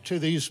up to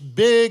these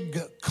big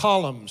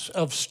columns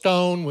of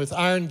stone with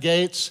iron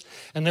gates,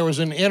 and there was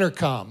an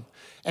intercom.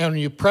 And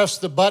you press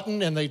the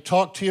button, and they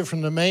talk to you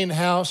from the main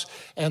house,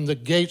 and the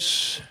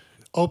gates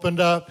opened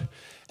up,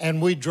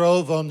 and we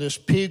drove on this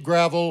pea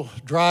gravel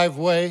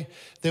driveway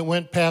that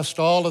went past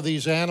all of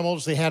these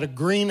animals. They had a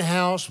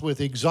greenhouse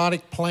with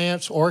exotic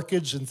plants,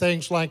 orchids, and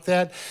things like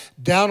that.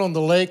 Down on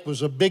the lake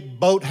was a big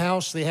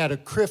boathouse. They had a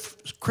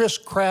Chris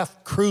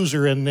Craft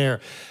cruiser in there,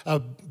 a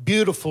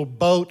beautiful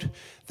boat.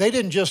 They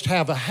didn't just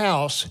have a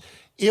house.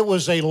 It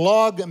was a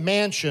log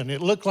mansion.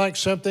 It looked like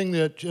something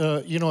that,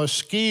 a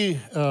ski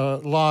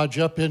lodge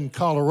up in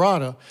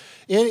Colorado.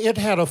 It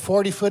had a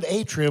 40-foot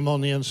atrium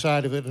on the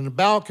inside of it and a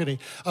balcony,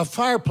 a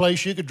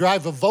fireplace you could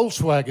drive a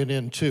Volkswagen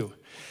into.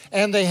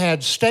 And they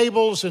had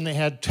stables, and they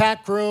had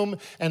tack room,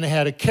 and they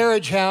had a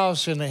carriage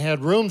house, and they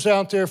had rooms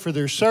out there for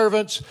their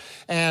servants.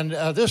 And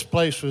this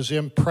place was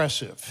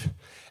impressive.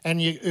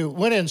 And you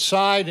went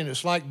inside, and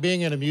it's like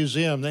being in a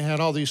museum. They had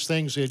all these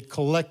things. They had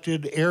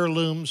collected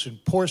heirlooms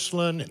and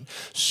porcelain and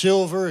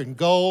silver and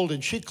gold,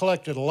 and she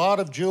collected a lot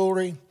of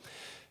jewelry.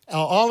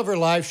 All of her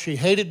life, she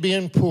hated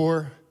being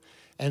poor,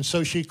 and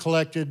so she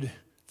collected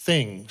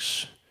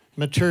things,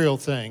 material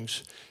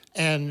things.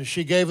 And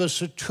she gave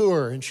us a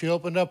tour, and she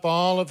opened up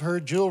all of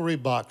her jewelry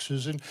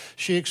boxes, and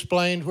she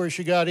explained where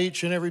she got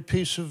each and every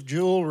piece of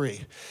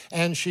jewelry.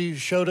 And she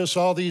showed us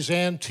all these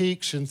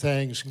antiques and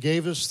things, and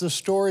gave us the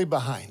story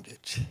behind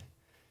it.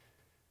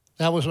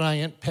 That was my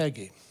Aunt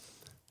Peggy.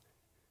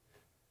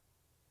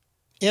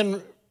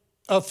 In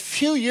a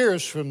few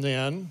years from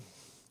then,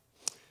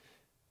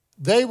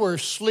 they were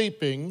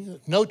sleeping,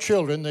 no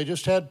children, they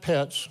just had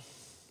pets.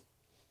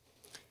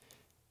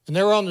 And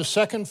they were on the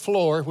second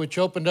floor, which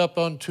opened up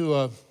onto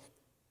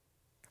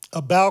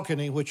a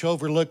balcony which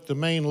overlooked the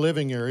main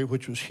living area,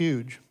 which was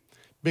huge,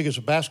 big as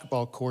a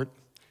basketball court.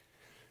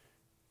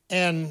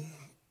 And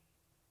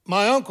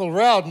my Uncle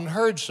Rowden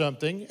heard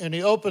something, and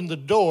he opened the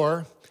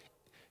door,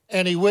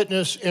 and he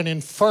witnessed an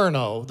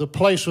inferno. The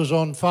place was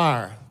on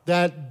fire.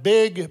 That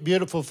big,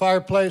 beautiful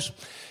fireplace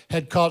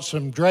had caught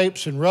some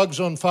drapes and rugs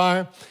on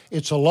fire.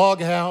 It's a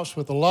log house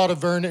with a lot of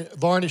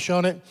varnish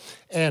on it,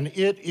 and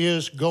it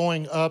is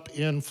going up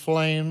in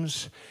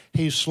flames.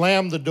 He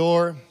slammed the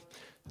door.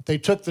 They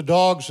took the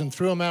dogs and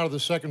threw them out of the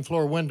second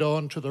floor window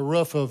onto the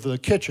roof of the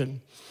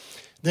kitchen.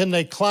 Then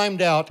they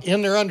climbed out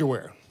in their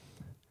underwear.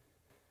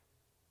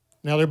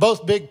 Now, they're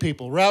both big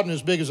people. Rowden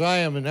is big as I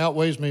am and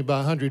outweighs me by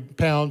 100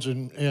 pounds,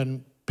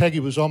 and Peggy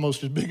was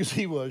almost as big as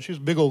he was. She's a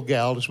big old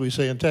gal, as we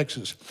say in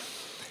Texas.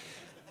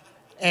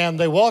 And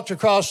they walked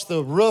across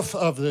the roof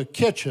of the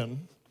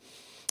kitchen,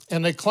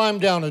 and they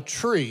climbed down a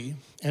tree,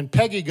 and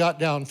Peggy got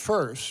down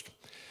first.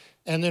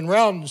 And then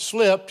Rowden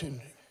slipped and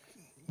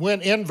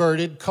went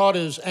inverted, caught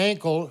his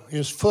ankle,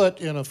 his foot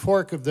in a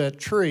fork of that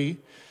tree.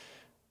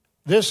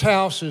 This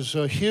house is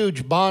a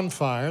huge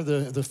bonfire.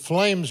 The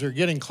flames are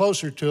getting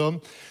closer to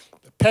him.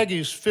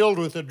 Peggy's filled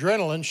with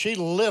adrenaline. She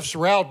lifts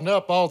Rowden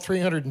up, all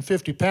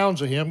 350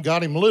 pounds of him,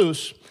 got him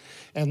loose,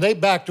 and they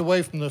backed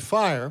away from the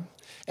fire.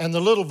 And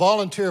the little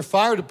volunteer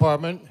fire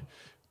department,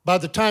 by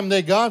the time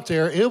they got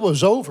there, it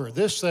was over.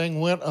 This thing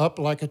went up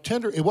like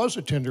it was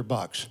a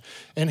tinderbox.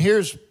 And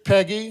here's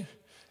Peggy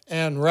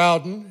and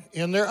Rowden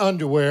in their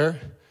underwear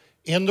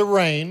in the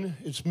rain.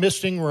 It's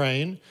misting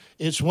rain.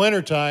 It's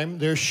wintertime.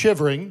 They're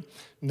shivering.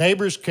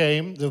 Neighbors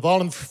came. The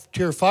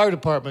volunteer fire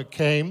department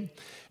came,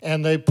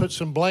 and they put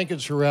some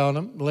blankets around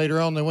them.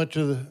 Later on,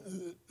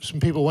 some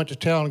people went to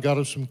town and got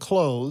them some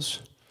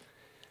clothes.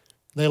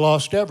 They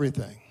lost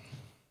everything.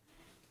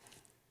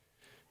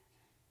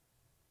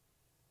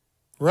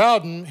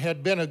 Rowden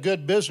had been a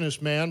good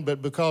businessman,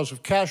 but because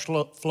of cash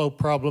flow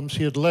problems,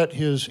 he had let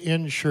his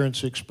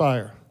insurance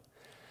expire.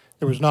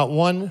 There was not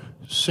 1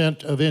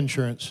 cent of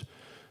insurance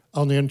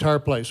on the entire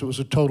place. It was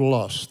a total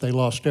loss. They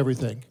lost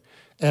everything.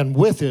 And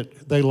with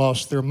it, they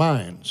lost their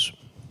minds.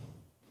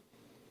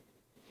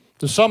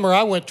 The summer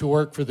I went to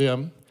work for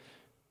them,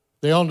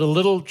 they owned a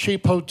little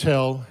cheap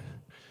hotel.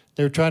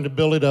 They were trying to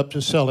build it up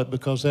to sell it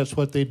because that's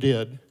what they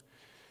did.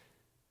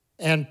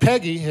 And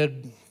Peggy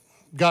had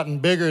gotten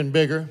bigger and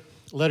bigger,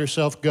 let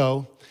herself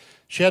go.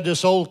 She had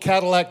this old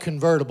Cadillac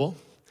convertible,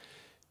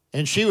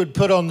 and she would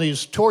put on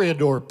these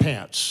Toreador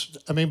pants.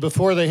 I mean,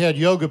 before they had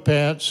yoga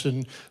pants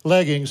and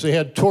leggings, they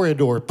had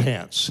Toreador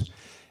pants.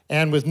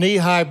 And with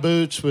knee-high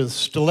boots with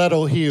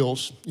stiletto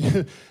heels.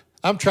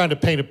 I'm trying to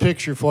paint a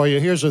picture for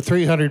you. Here's a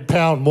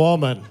 300-pound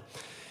woman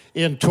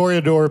in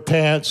Toreador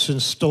pants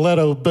and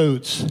stiletto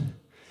boots.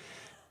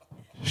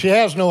 She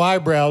has no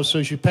eyebrows,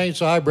 so she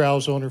paints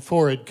eyebrows on her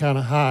forehead kind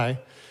of high.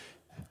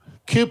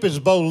 Cupid's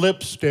bow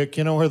lipstick,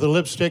 you know, where the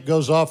lipstick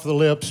goes off the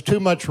lips, too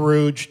much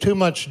rouge, too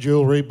much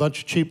jewelry,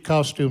 bunch of cheap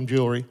costume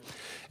jewelry.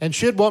 And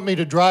she'd want me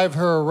to drive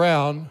her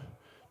around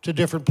to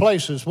different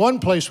places. One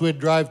place we'd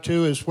drive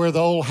to is where the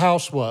old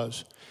house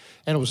was,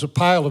 and it was a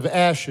pile of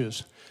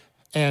ashes.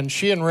 And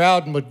she and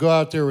Rowden would go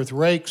out there with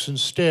rakes and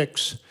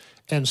sticks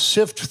and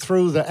sift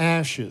through the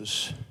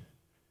ashes.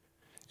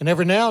 And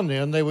every now and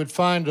then, they would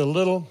find a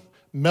little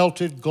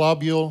melted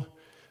globule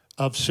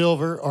of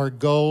silver or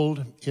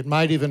gold. It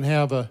might even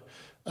have a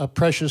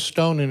precious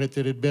stone in it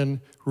that had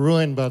been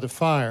ruined by the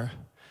fire.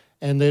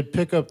 And they'd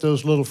pick up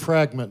those little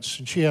fragments.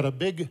 And she had a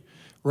big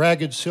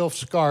ragged silk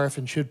scarf,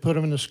 and she'd put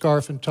them in the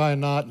scarf and tie a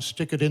knot and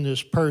stick it in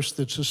this purse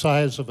that's the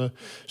size of a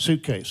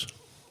suitcase.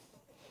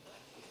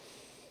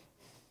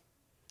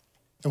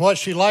 And what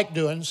she liked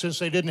doing, since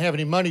they didn't have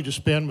any money to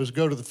spend, was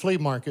go to the flea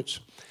markets.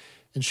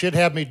 And she'd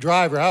have me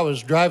drive her. I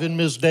was driving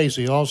Miss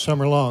Daisy all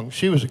summer long.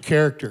 She was a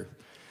character.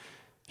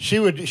 She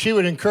would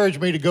encourage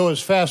me to go as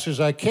fast as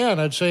I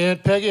can. I'd say,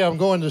 Aunt Peggy, I'm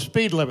going the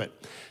speed limit.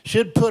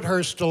 She'd put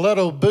her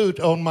stiletto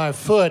boot on my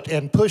foot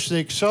and push the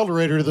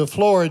accelerator to the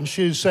floor, and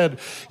she said,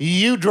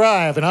 you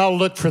drive, and I'll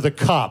look for the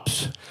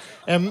cops.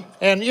 And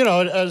you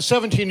know, a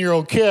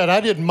 17-year-old kid, I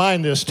didn't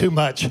mind this too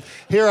much.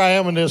 Here I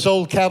am in this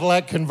old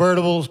Cadillac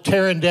convertible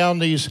tearing down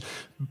these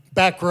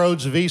back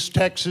roads of East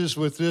Texas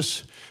with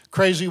this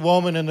crazy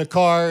woman in the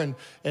car,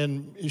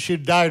 and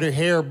she'd dyed her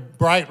hair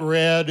bright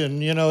red,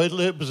 and you know,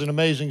 it was an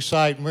amazing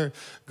sight. And we're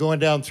going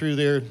down through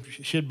there.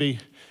 She'd be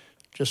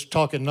just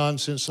talking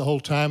nonsense the whole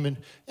time,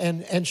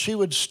 and she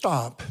would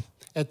stop,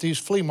 at these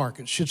flea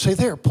markets. She'd say,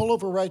 there, pull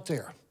over right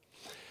there.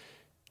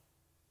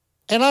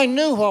 And I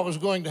knew what was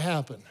going to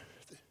happen.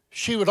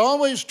 She would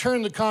always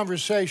turn the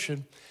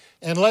conversation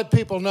and let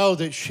people know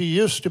that she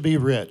used to be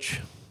rich.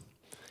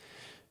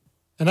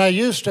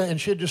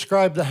 And she'd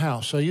describe the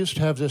house. I used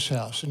to have this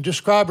house, and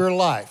describe her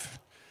life.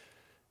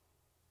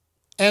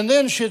 And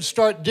then she'd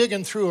start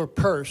digging through her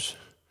purse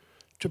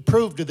to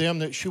prove to them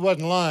that she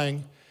wasn't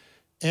lying.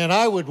 And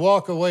I would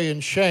walk away in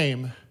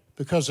shame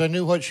because I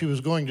knew what she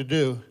was going to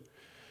do.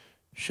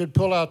 She'd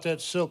pull out that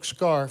silk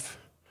scarf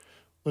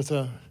with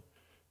a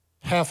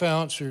half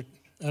ounce or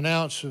an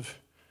ounce of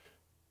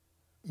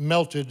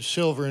melted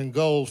silver and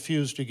gold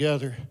fused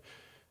together.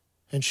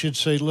 And she'd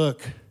say,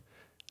 look,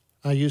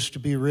 I used to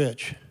be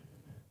rich.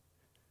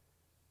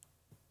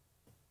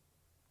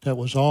 That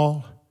was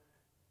all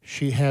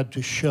she had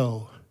to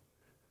show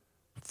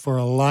for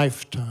a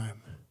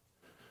lifetime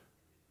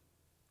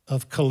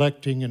of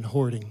collecting and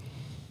hoarding.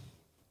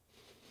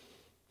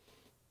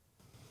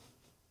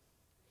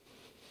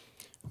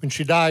 When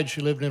she died,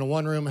 she lived in a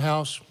one-room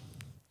house.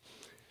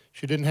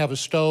 She didn't have a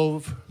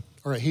stove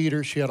or a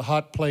heater. She had a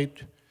hot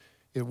plate.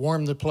 It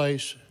warmed the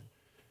place.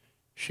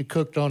 She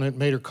cooked on it,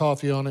 made her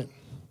coffee on it.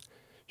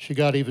 She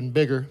got even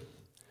bigger.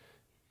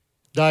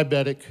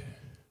 Diabetic.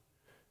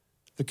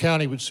 The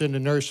county would send a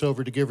nurse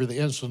over to give her the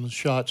insulin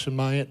shots, and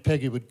my Aunt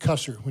Peggy would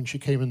cuss her when she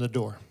came in the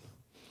door.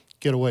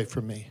 Get away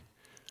from me.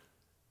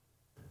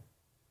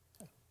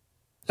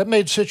 That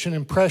made such an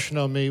impression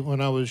on me when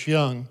I was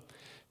young,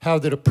 how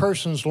that a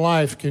person's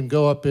life can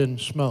go up in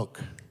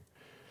smoke,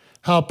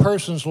 how a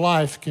person's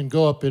life can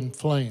go up in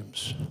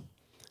flames.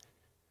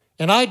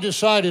 And I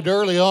decided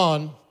early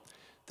on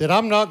that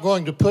I'm not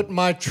going to put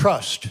my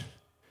trust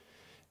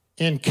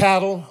in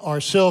cattle or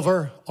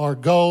silver or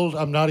gold.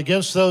 I'm not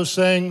against those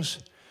things,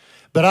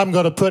 but I'm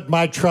going to put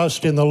my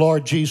trust in the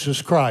Lord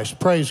Jesus Christ.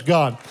 Praise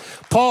God.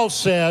 Paul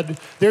said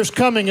there's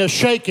coming a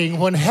shaking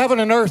when heaven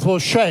and earth will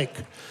shake,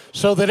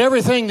 so that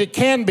everything that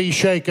can be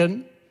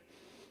shaken,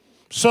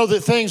 so that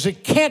things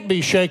that can't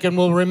be shaken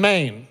will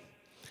remain.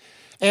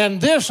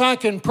 And this I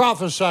can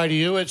prophesy to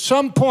you, at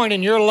some point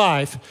in your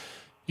life,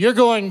 you're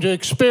going to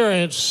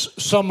experience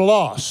some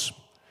loss.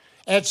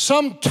 At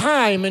some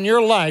time in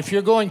your life,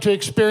 you're going to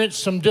experience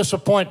some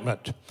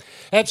disappointment.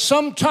 At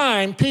some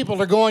time,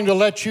 people are going to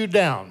let you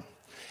down.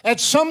 At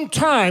some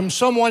time,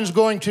 someone's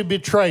going to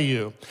betray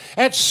you.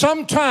 At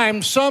some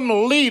time,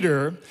 some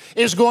leader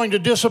is going to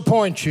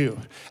disappoint you.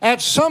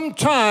 At some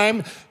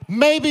time,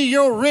 maybe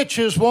your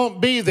riches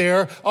won't be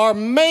there, or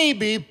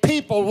maybe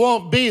people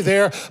won't be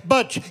there.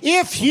 But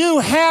if you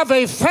have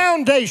a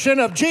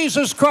foundation of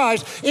Jesus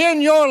Christ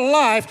in your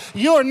life,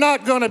 you're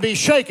not going to be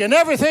shaken.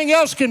 Everything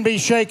else can be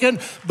shaken,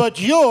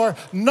 but you're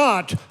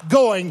not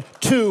going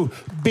to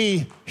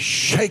be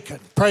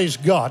shaken. Praise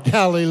God.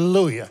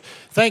 Hallelujah.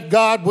 Thank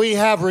God we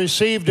have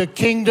received a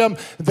kingdom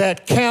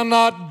that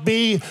cannot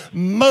be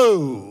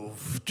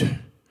moved.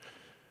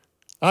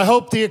 I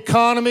hope the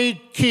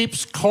economy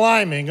keeps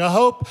climbing. I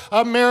hope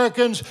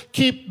Americans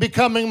keep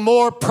becoming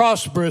more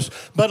prosperous.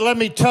 But let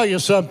me tell you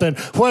something.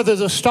 Whether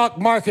the stock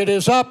market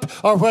is up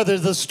or whether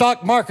the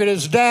stock market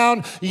is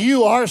down,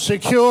 you are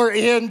secure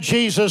in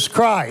Jesus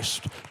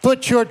Christ.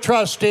 Put your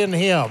trust in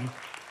Him.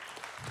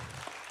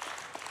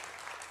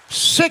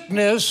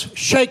 Sickness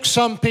shakes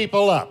some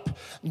people up.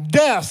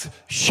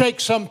 Death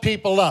shakes some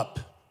people up.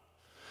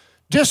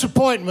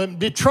 Disappointment,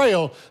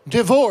 betrayal,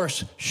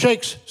 divorce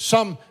shakes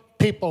some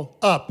people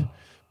up.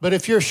 But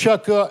if you're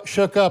shook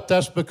up,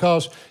 that's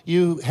because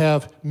you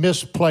have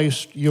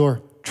misplaced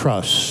your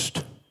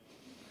trust.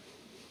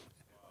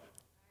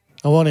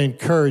 I want to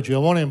encourage you. I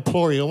want to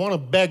implore you. I want to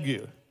beg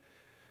you.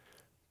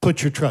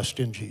 Put your trust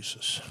in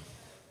Jesus.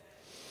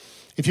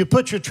 If you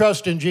put your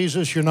trust in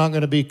Jesus, you're not going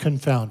to be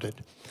confounded.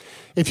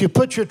 If you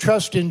put your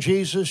trust in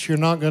Jesus, you're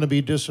not going to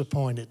be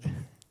disappointed.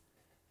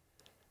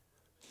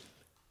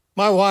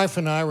 My wife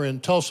and I were in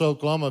Tulsa,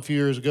 Oklahoma a few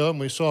years ago, and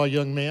we saw a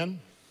young man.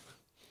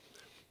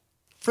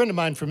 A friend of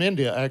mine from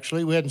India,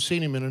 actually. We hadn't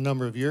seen him in a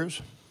number of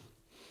years.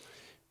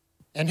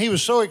 And he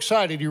was so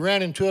excited, he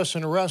ran into us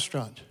in a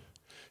restaurant.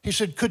 He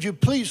said, could you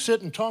please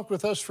sit and talk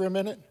with us for a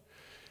minute?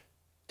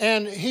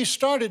 And he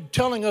started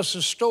telling us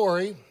a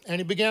story, and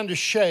he began to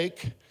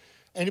shake,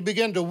 and he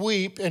began to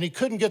weep, and he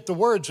couldn't get the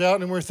words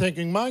out, and we're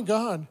thinking, my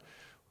God,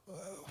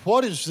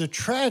 what is the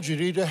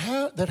tragedy that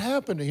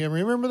happened to him?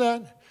 Remember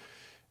that?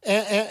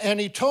 And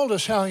he told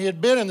us how he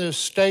had been in this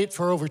state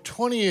for over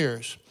 20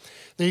 years,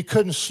 that he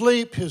couldn't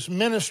sleep, his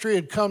ministry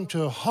had come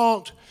to a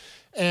halt,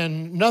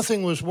 and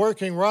nothing was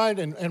working right,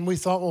 and we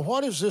thought, well,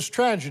 what is this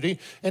tragedy?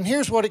 And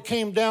here's what it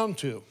came down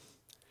to.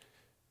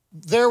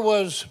 There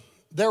was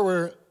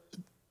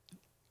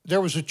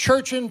a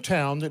church in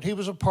town that he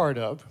was a part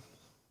of.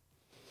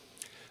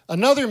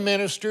 Another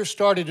minister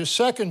started a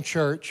second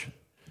church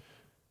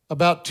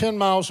about 10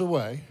 miles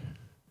away.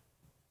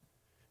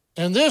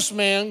 And this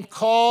man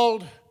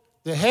called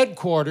the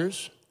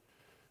headquarters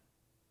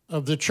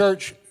of the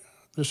church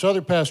this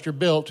other pastor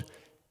built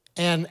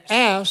and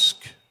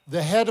asked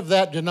the head of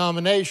that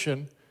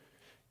denomination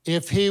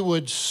if he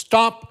would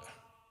stop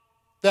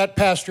that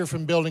pastor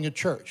from building a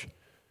church.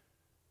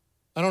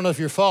 I don't know if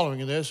you're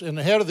following this. And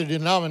the head of the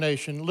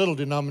denomination, little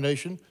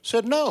denomination,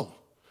 said no.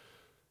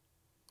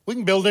 We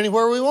can build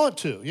anywhere we want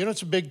to. You know,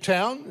 it's a big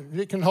town.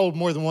 It can hold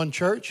more than one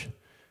church.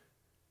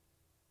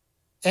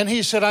 And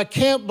he said, I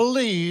can't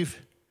believe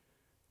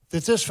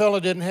that this fellow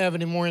didn't have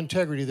any more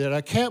integrity than that.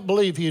 I can't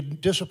believe he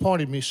had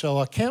disappointed me so.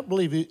 I can't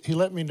believe he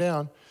let me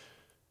down.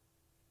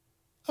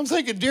 I'm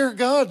thinking, dear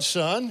God,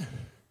 son,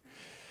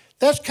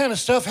 that kind of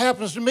stuff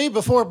happens to me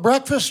before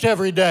breakfast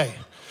every day.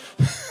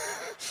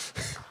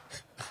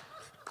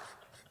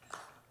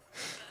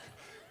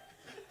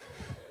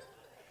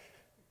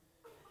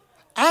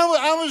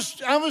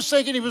 I was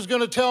thinking he was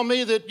going to tell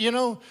me that, you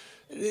know,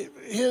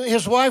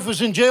 his wife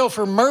was in jail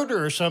for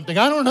murder or something.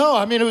 I don't know.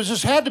 I mean, it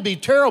just had to be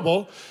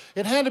terrible.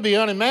 It had to be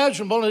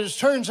unimaginable. And it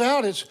turns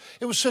out it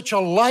was such a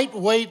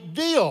lightweight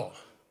deal.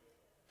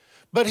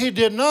 But he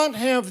did not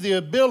have the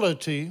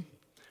ability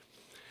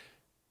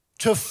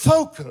to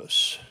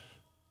focus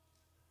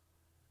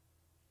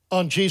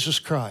on Jesus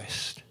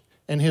Christ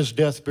and his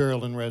death,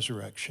 burial, and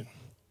resurrection.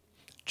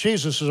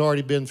 Jesus has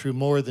already been through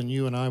more than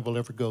you and I will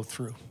ever go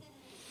through.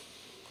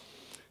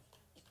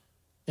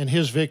 And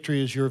his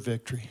victory is your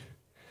victory.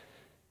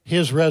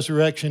 His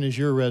resurrection is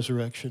your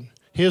resurrection.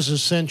 His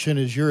ascension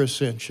is your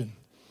ascension.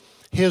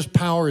 His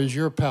power is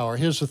your power.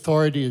 His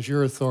authority is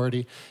your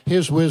authority.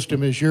 His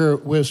wisdom is your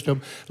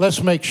wisdom.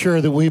 Let's make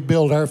sure that we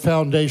build our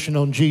foundation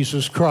on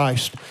Jesus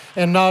Christ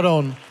and not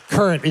on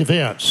current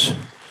events,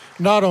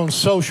 not on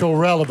social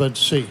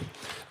relevancy,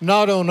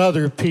 not on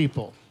other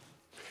people.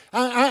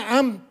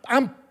 I'm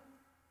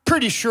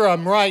pretty sure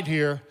I'm right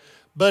here.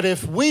 But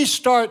if we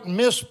start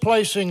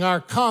misplacing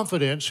our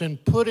confidence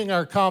and putting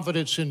our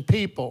confidence in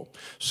people,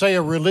 say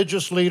a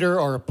religious leader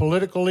or a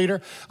political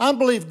leader, I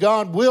believe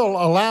God will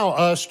allow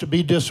us to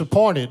be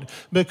disappointed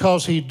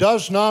because he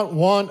does not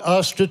want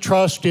us to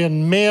trust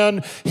in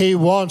men. He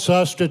wants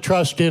us to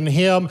trust in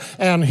him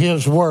and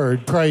his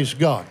word. Praise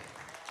God.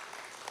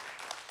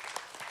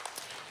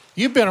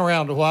 You've been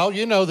around a while.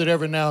 You know that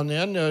every now and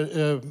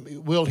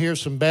then we'll hear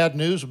some bad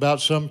news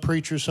about some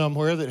preacher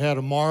somewhere that had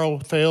a moral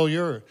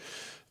failure or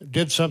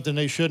did something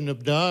they shouldn't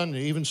have done,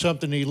 even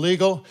something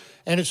illegal.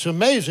 And it's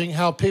amazing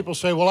how people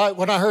say, well,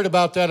 when I heard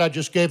about that, I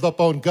just gave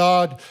up on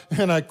God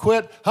and I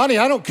quit. Honey,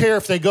 I don't care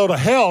if they go to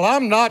hell.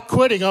 I'm not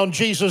quitting on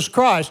Jesus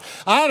Christ.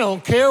 I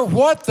don't care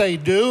what they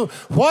do,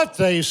 what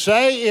they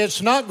say.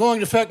 It's not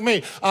going to affect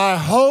me. I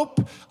hope,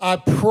 I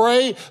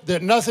pray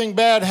that nothing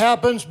bad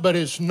happens, but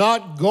it's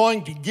not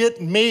going to get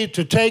me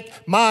to take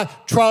my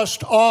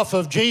trust off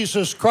of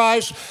Jesus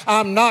Christ.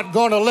 I'm not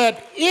going to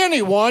let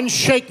anyone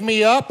shake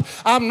me up.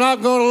 I'm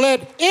not going to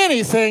let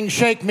anything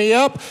shake me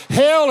up.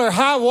 Hell or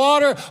high water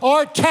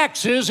or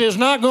taxes is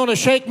not going to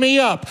shake me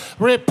up.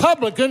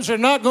 Republicans are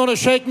not going to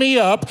shake me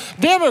up.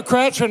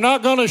 Democrats are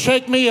not going to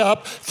shake me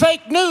up.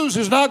 Fake news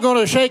is not going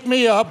to shake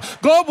me up.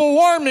 Global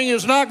warming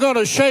is not going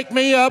to shake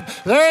me up.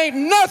 There ain't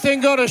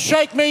nothing going to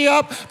shake me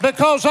up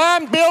because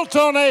I'm built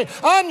on an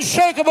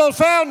unshakable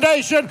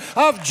foundation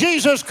of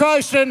Jesus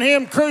Christ and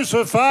him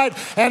crucified,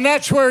 and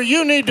that's where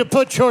you need to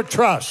put your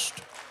trust.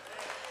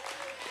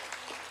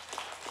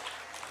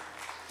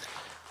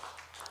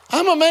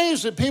 I'm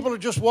amazed that people are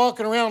just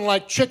walking around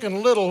like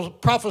Chicken Little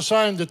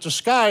prophesying that the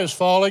sky is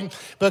falling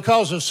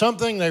because of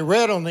something they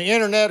read on the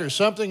internet or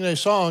something they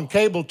saw on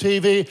cable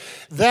TV.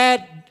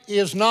 That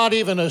is not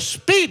even a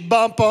speed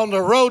bump on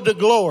the road to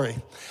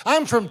glory.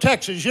 I'm from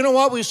Texas. You know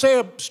what we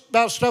say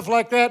about stuff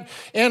like that?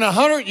 In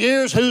 100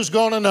 years, who's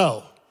going to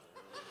know?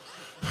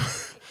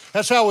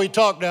 That's how we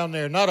talk down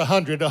there, not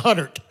 100,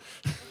 100.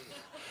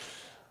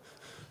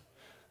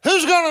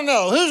 Who's going to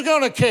know? Who's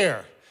going to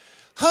care?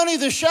 Honey,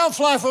 the shelf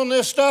life on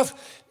this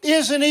stuff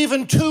isn't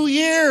even 2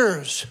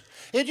 years.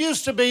 It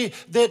used to be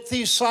that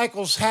these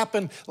cycles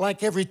happen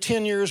like every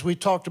 10 years. We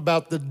talked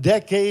about the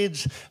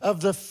decades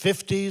of the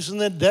 50s and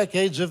the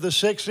decades of the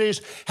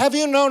 60s. Have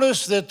you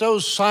noticed that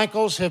those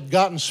cycles have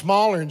gotten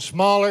smaller and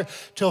smaller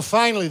till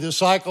finally the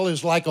cycle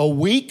is like a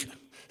week?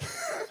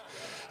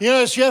 You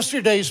know, it's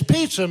yesterday's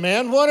pizza,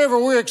 man. Whatever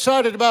we're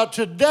excited about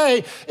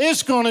today,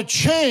 it's going to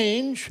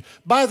change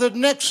by the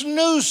next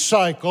news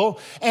cycle.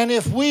 And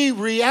if we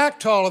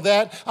react to all of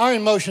that, our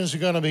emotions are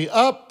going to be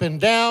up and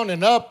down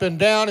and up and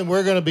down. And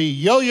we're going to be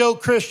yo-yo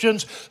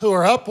Christians who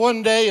are up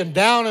one day and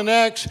down the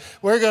next.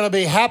 We're going to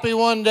be happy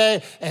one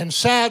day and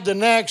sad the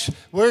next.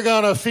 We're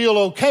going to feel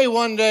okay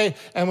one day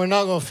and we're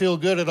not going to feel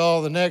good at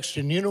all the next.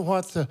 And you know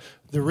what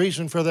the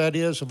reason for that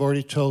is? I've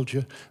already told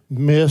you.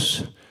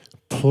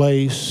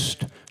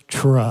 Misplaced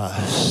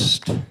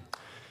trust.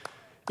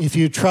 If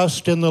you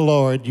trust in the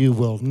Lord, you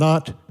will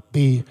not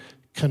be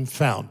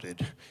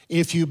confounded.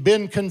 If you've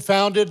been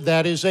confounded,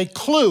 that is a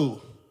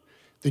clue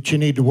that you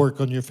need to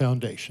work on your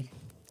foundation.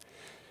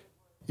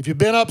 If you've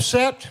been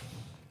upset,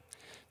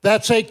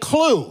 that's a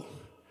clue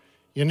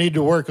you need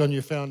to work on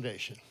your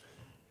foundation.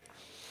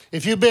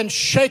 If you've been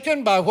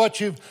shaken by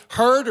what you've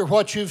heard or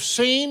what you've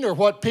seen or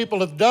what people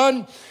have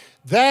done,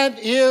 that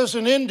is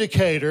an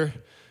indicator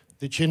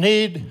that you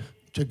need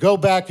to go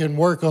back and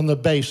work on the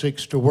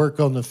basics, to work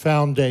on the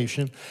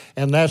foundation.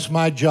 And that's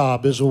my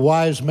job as a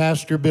wise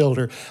master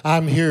builder.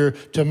 I'm here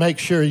to make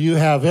sure you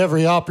have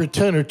every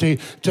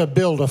opportunity to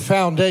build a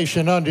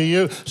foundation under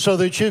you so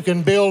that you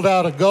can build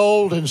out of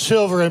gold and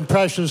silver and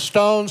precious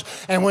stones.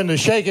 And when the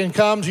shaking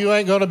comes, you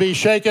ain't going to be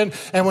shaken.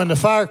 And when the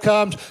fire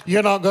comes,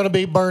 you're not going to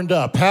be burned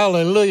up.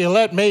 Hallelujah.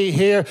 Let me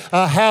hear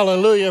a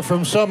hallelujah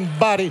from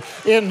somebody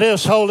in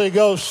this Holy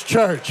Ghost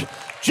church.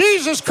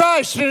 Jesus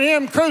Christ and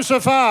Him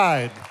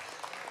crucified.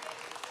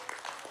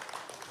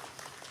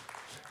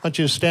 I want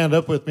you to stand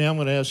up with me. I'm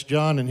going to ask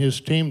John and his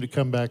team to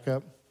come back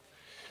up.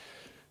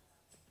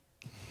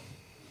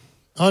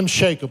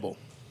 Unshakable.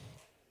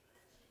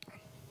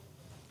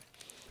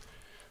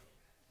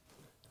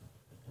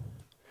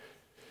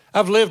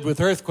 I've lived with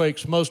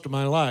earthquakes most of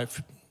my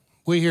life.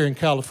 We here in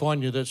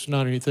California, that's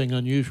not anything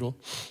unusual.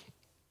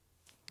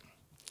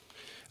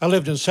 I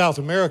lived in South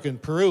America, in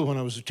Peru, when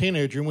I was a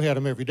teenager, and we had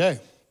them every day.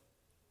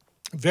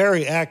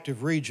 Very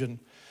active region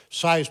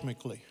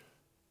seismically.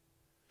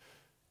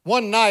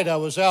 One night I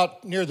was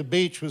out near the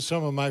beach with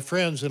some of my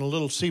friends in a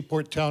little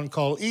seaport town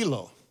called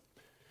Ilo.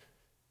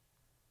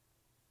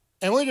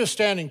 And we're just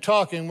standing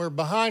talking. We're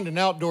behind an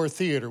outdoor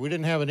theater. We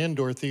didn't have an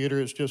indoor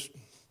theater. It's just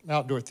an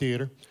outdoor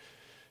theater.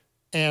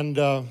 And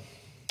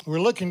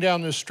we're looking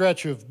down this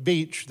stretch of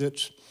beach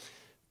that's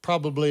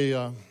probably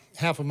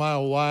half a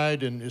mile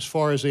wide and as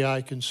far as the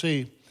eye can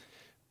see,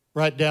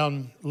 right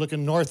down,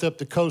 looking north up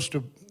the coast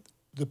of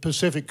the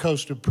Pacific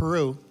coast of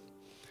Peru.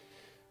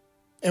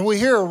 And we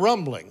hear a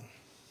rumbling.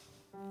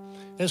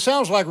 It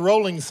sounds like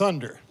rolling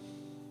thunder,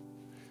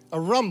 a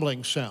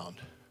rumbling sound.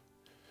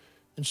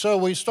 And so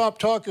we stopped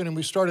talking and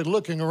we started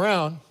looking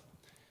around.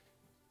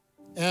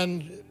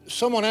 And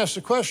someone asked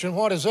the question,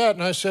 "What is that?"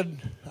 And I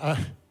said,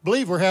 "I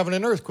believe we're having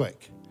an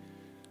earthquake."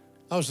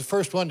 I was the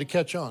first one to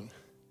catch on.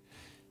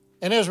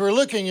 And as we're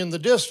looking in the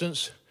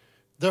distance,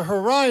 the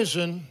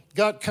horizon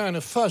got kind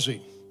of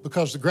fuzzy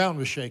because the ground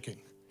was shaking.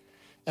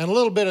 And a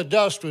little bit of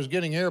dust was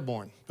getting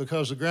airborne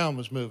because the ground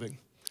was moving.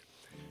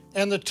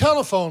 And the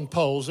telephone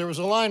poles, there was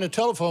a line of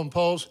telephone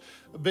poles,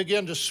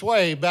 began to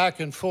sway back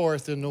and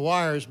forth, and the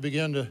wires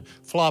began to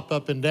flop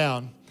up and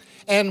down.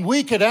 And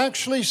we could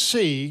actually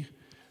see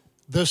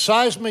the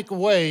seismic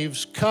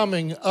waves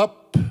coming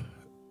up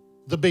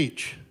the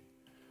beach.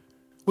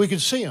 We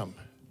could see them.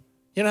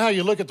 You know how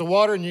you look at the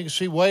water and you can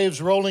see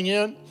waves rolling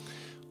in?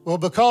 Well,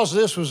 because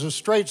this was a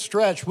straight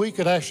stretch, we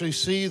could actually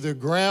see the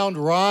ground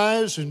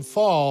rise and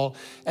fall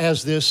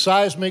as this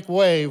seismic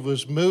wave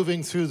was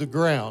moving through the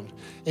ground.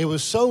 It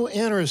was so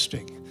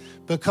interesting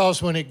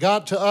because when it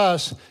got to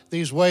us,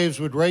 these waves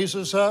would raise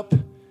us up,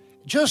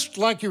 just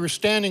like you were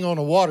standing on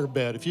a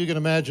waterbed. If you can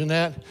imagine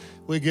that,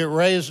 we'd get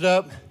raised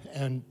up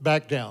and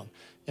back down,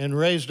 and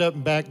raised up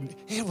and back.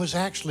 It was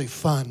actually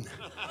fun.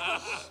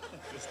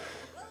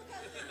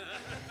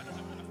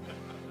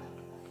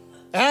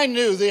 I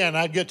knew then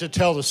I'd get to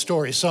tell the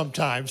story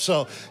sometime,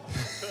 so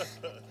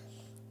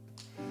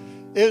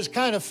it was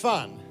kind of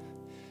fun.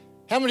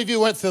 How many of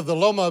you went through the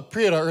Loma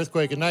Prieta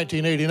earthquake in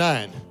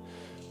 1989?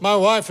 My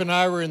wife and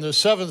I were in the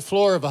 7th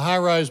floor of a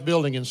high-rise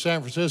building in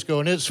San Francisco,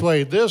 and it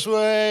swayed this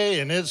way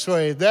and it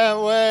swayed that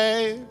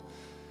way.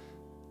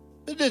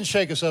 It didn't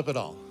shake us up at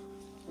all.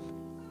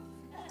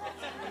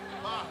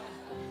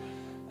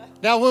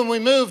 Now, when we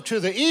moved to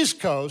the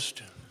East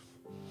Coast,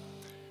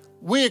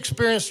 we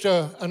experienced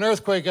an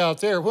earthquake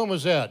out there. When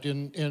was that?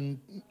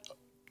 In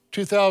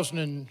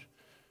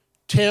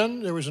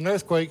 2010, there was an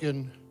earthquake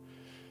in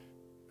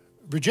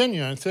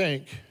Virginia, I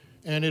think,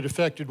 and it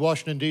affected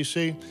Washington,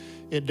 D.C.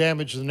 It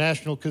damaged the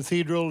National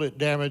Cathedral. It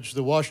damaged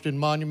the Washington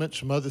Monument,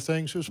 some other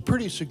things. It was a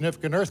pretty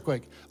significant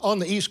earthquake on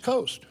the East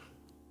Coast.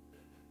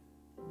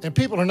 And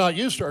people are not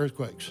used to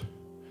earthquakes.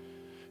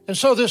 And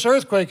so this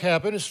earthquake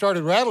happened. It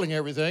started rattling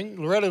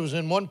everything. Loretta was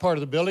in one part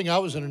of the building. I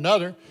was in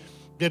another.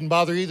 Didn't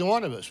bother either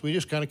one of us. We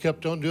just kind of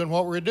kept on doing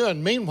what we were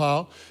doing.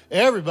 Meanwhile,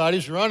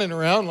 everybody's running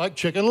around like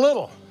Chicken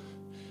Little.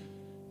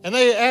 And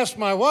they asked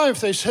my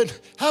wife, they said,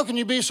 "How can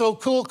you be so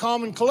cool,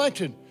 calm, and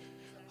collected?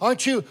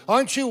 Aren't you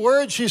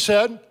worried?" She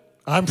said,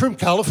 "I'm from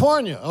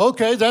California."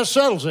 Okay, that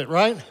settles it,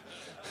 right?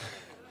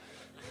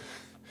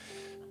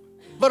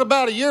 But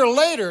about a year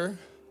later,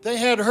 they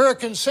had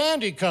Hurricane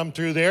Sandy come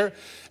through there,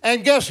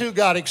 and guess who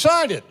got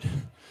excited?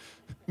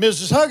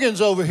 Mrs.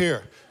 Huggins over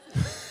here.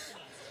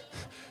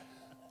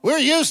 We're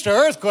used to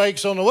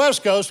earthquakes on the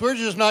West Coast. We're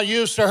just not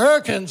used to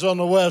hurricanes on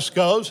the West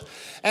Coast.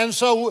 And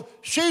so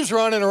she's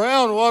running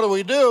around, what do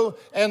we do?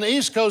 And the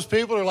East Coast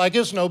people are like,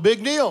 it's no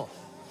big deal.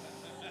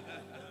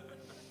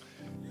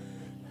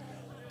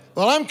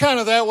 Well, I'm kind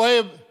of that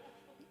way,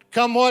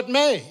 come what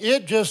may.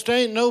 It just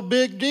ain't no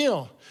big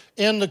deal.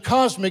 In the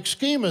cosmic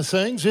scheme of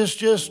things, it's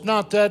just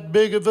not that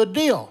big of a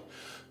deal.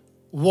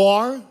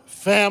 War,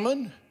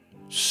 famine,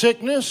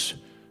 sickness.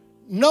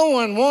 No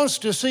one wants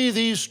to see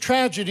these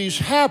tragedies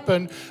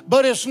happen,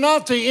 but it's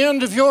not the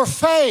end of your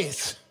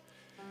faith.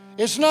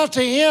 It's not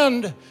the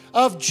end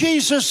of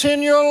Jesus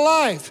in your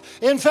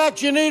life. In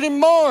fact, you need Him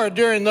more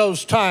during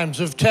those times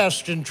of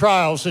test and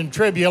trials and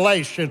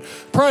tribulation.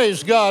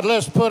 Praise God.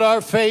 Let's put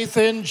our faith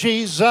in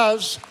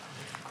Jesus,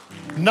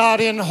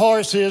 not in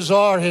horses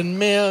or in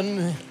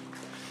men.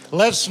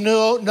 Let's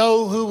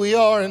know who we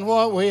are and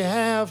what we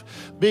have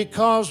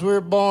because we're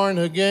born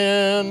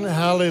again.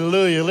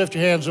 Hallelujah. Lift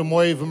your hands and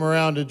wave them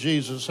around to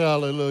Jesus.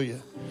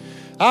 Hallelujah.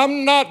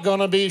 I'm not going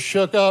to be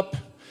shook up.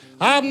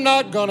 I'm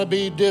not going to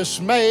be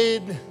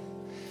dismayed.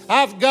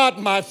 I've got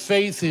my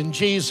faith in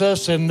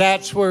Jesus, and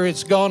that's where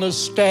it's going to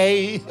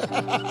stay.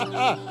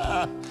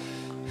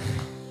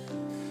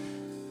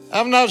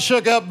 I'm not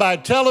shook up by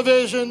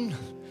television,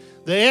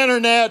 the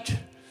internet,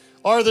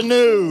 or the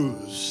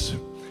news.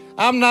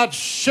 I'm not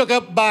shook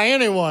up by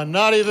anyone,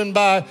 not even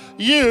by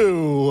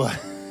you.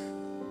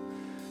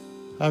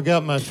 I've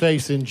got my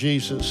faith in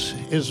Jesus.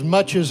 As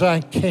much as I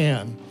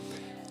can,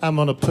 I'm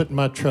going to put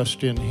my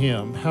trust in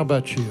Him. How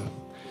about you?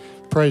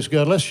 Praise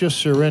God. Let's just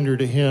surrender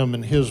to Him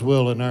and His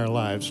will in our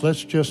lives.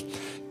 Let's just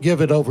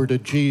give it over to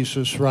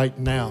Jesus right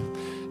now.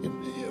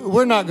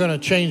 We're not going to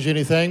change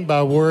anything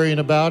by worrying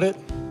about it.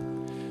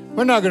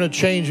 We're not going to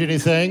change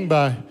anything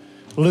by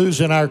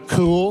losing our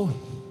cool.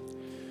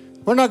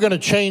 We're not going to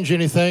change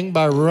anything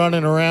by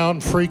running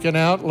around freaking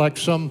out like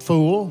some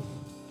fool.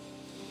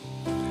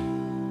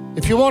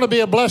 If you want to be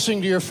a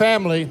blessing to your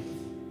family,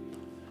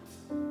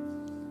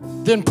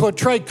 then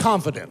portray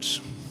confidence.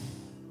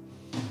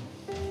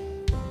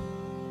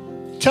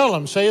 Tell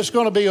them, say, it's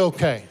going to be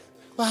okay.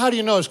 Well, how do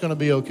you know it's going to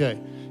be okay?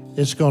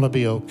 It's going to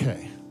be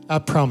okay. I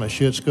promise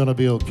you it's going to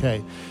be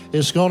okay.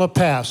 It's going to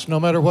pass. No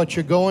matter what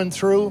you're going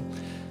through,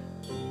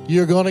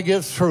 you're going to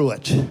get through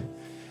it.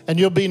 And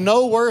you'll be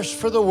no worse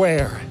for the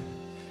wear.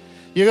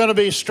 You're going to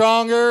be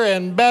stronger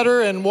and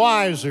better and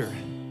wiser.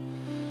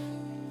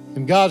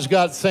 And God's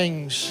got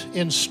things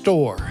in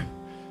store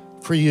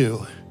for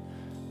you.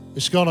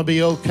 It's going to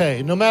be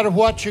okay. No matter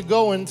what you're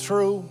going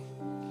through.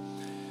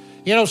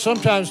 You know,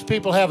 sometimes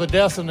people have a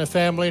death in the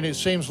family and it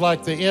seems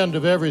like the end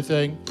of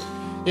everything.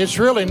 It's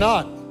really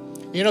not.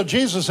 You know,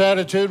 Jesus'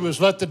 attitude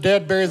was, let the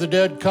dead bury the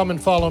dead, come and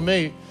follow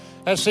me.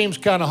 That seems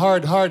kind of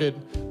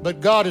hard-hearted.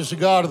 But God is the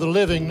God of the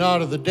living,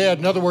 not of the dead.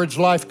 In other words,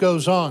 life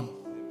goes on.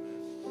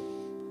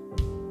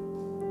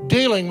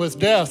 Dealing with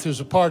death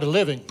is a part of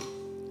living.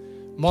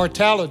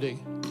 Mortality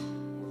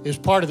is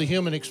part of the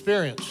human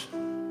experience.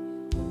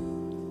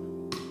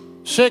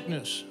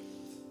 Sickness,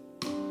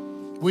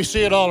 we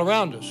see it all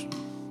around us.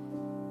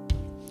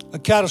 A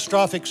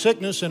catastrophic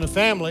sickness in a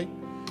family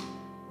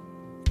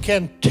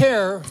can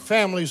tear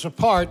families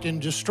apart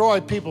and destroy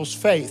people's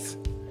faith.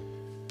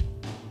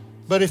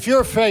 But if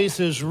your faith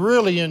is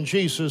really in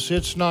Jesus,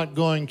 it's not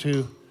going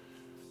to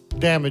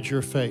damage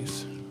your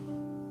faith.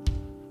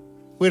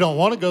 We don't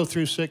want to go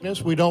through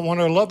sickness. We don't want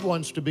our loved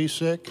ones to be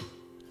sick.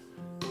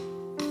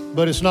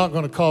 But it's not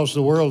going to cause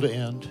the world to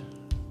end.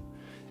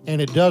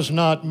 And it does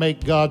not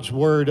make God's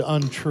word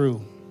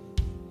untrue.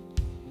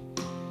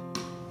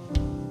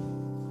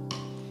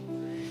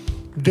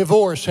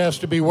 Divorce has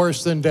to be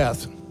worse than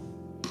death.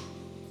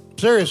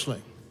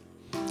 Seriously.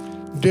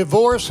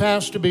 Divorce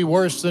has to be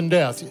worse than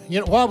death.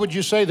 You know, why would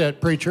you say that,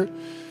 preacher?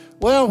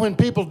 Well, when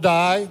people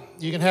die,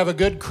 you can have a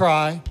good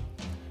cry.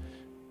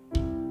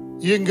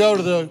 You can go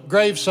to the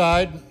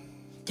graveside,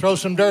 throw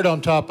some dirt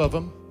on top of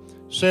them,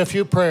 say a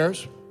few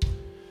prayers,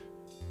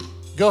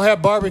 go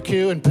have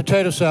barbecue and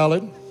potato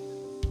salad,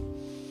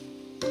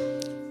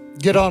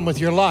 get on with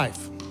your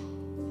life.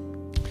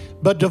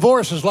 But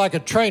divorce is like a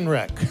train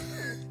wreck.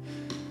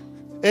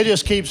 It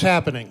just keeps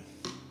happening.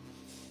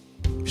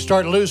 You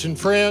start losing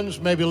friends,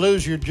 maybe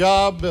lose your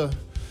job,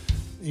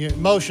 your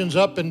emotions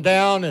up and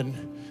down, and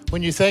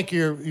when you think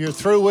you're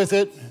through with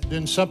it,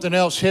 then something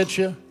else hits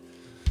you.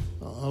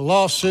 A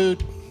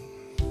lawsuit,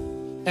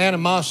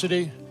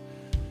 animosity,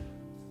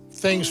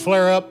 things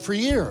flare up for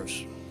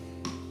years.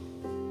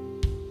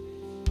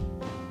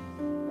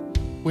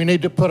 We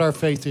need to put our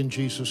faith in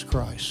Jesus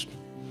Christ.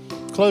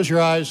 Close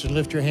your eyes and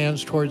lift your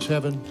hands towards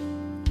heaven.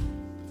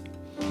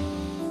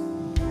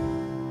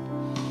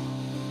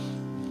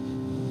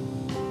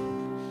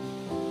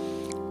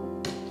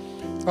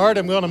 All right,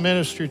 I'm going to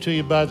minister to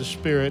you by the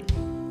Spirit.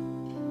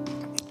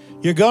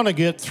 You're going to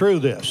get through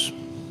this.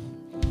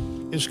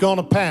 It's going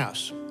to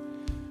pass.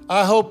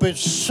 I hope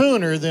it's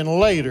sooner than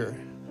later,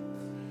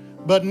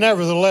 but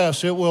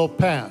nevertheless, it will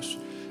pass.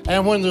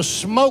 And when the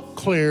smoke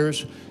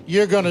clears,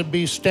 you're going to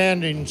be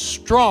standing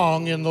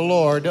strong in the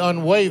Lord,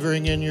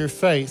 unwavering in your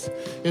faith.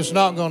 It's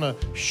not going to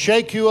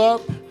shake you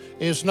up.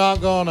 It's not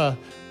going to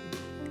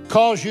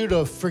cause you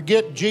to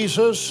forget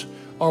Jesus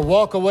or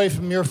walk away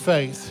from your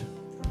faith.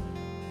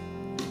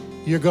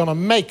 You're going to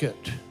make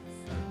it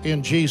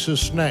in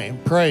Jesus' name.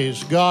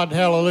 Praise God.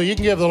 Hallelujah. You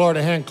can give the Lord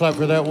a hand clap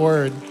for that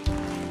word.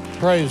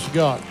 Praise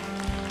God.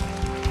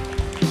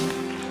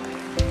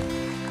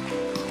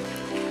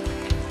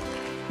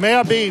 May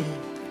I be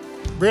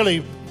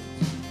really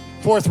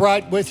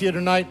forthright with you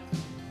tonight?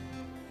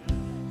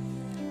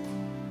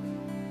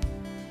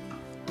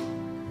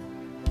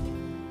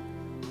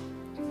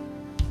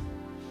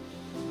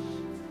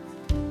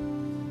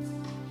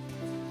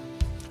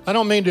 I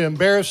don't mean to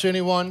embarrass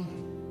anyone,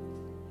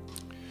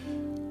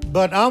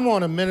 but I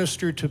want to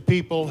minister to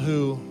people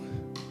who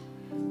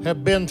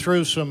have been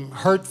through some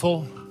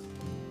hurtful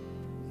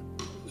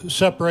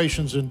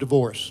separations and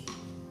divorce.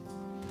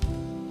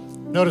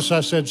 Notice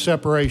I said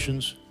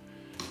separations.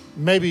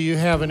 Maybe you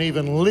haven't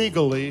even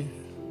legally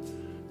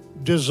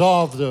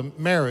dissolved the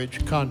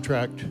marriage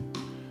contract,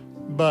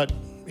 but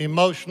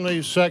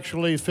emotionally,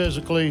 sexually,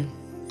 physically,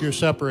 you're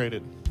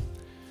separated.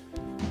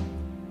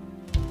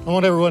 I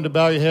want everyone to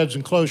bow your heads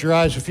and close your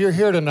eyes. If you're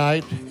here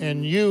tonight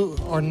and you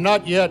are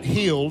not yet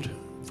healed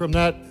from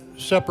that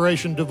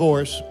separation,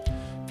 divorce,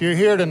 if you're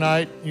here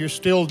tonight, you're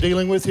still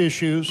dealing with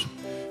issues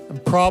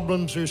and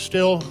problems are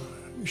still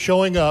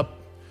showing up.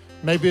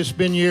 Maybe it's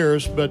been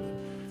years, but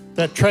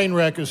that train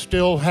wreck is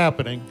still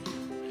happening.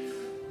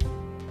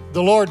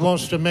 The Lord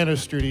wants to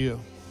minister to you.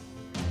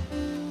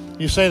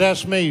 You say,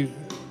 that's me,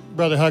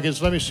 Brother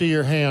Huggins. Let me see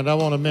your hand. I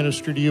want to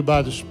minister to you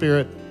by the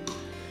Spirit.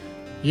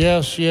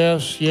 Yes,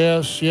 yes,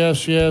 yes,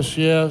 yes, yes,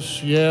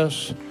 yes,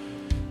 yes.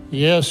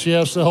 Yes,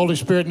 yes, the Holy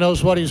Spirit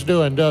knows what He's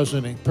doing,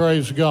 doesn't He?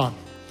 Praise God.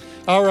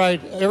 All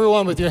right,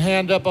 everyone with your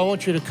hand up, I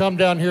want you to come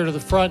down here to the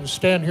front and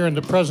stand here in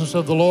the presence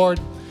of the Lord.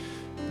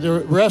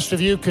 The rest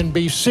of you can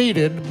be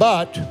seated,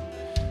 but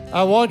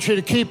I want you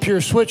to keep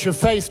your switch of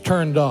faith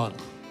turned on.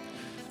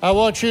 I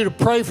want you to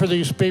pray for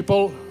these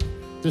people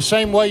the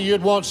same way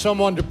you'd want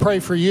someone to pray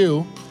for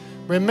you.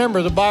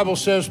 Remember, the Bible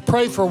says,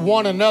 pray for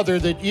one another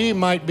that ye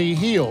might be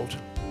healed.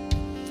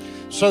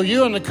 So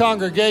you in the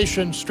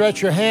congregation,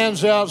 stretch your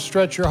hands out,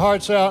 stretch your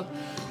hearts out,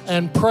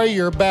 and pray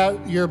your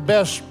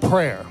best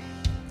prayer.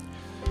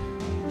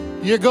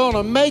 You're going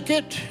to make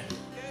it.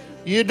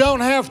 You don't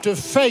have to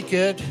fake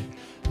it.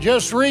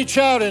 Just reach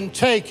out and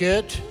take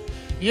it.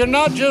 You're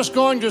not just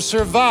going to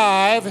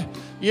survive.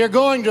 You're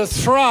going to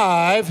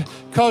thrive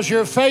because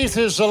your faith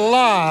is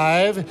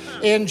alive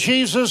in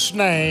Jesus'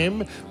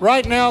 name.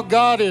 Right now,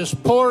 God is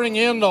pouring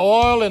in the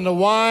oil and the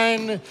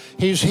wine.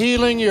 He's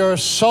healing your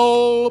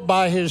soul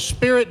by His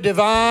Spirit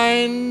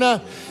divine.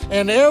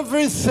 And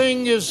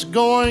everything is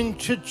going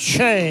to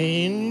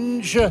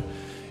change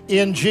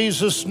in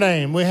Jesus'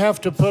 name. We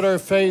have to put our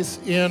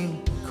faith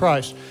in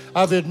Christ.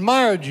 I've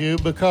admired you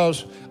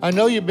because I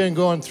know you've been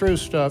going through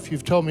stuff.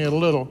 You've told me a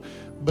little,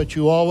 but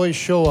you always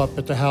show up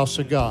at the house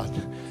of God.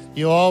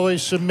 You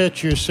always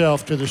submit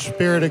yourself to the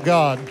Spirit of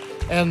God,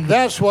 and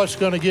that's what's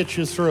going to get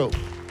you through.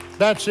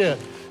 That's it.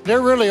 There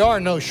really are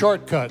no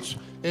shortcuts.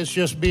 It's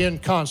just being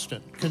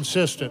constant,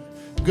 consistent.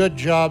 Good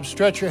job.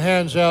 Stretch your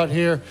hands out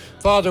here.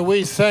 Father,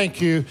 we thank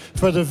you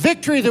for the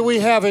victory that we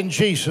have in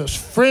Jesus.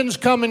 Friends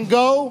come and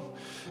go.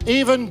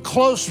 Even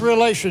close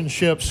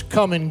relationships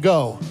come and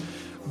go.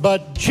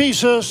 But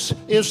Jesus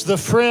is the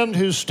friend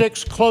who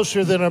sticks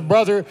closer than a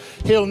brother.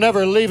 He'll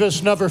never leave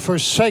us, never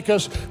forsake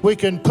us. We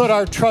can put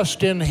our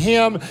trust in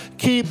Him.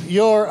 Keep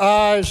your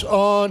eyes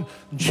on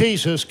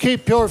Jesus.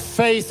 Keep your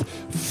faith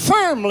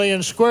firmly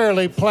and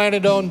squarely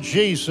planted on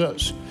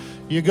Jesus.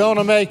 You're going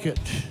to make it.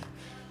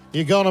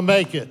 You're going to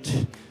make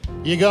it.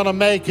 You're going to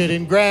make it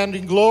in grand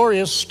and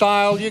glorious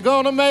style. You're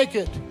going to make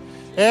it.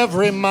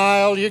 Every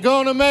mile, you're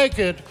going to make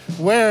it.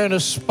 Wearing a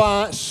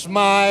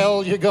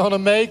smile, you're going to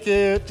make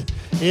it.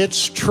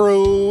 It's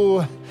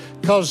true,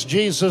 because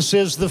Jesus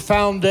is the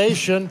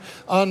foundation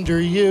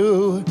under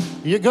you.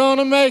 You're going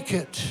to make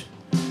it.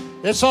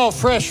 It's all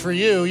fresh for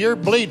you. You're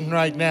bleeding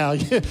right now,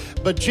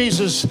 but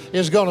Jesus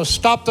is going to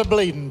stop the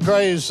bleeding.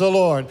 Praise the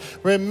Lord.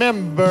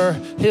 Remember,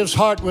 His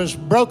heart was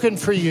broken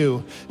for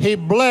you. He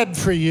bled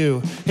for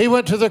you. He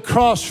went to the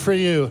cross for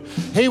you.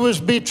 He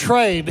was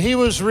betrayed. He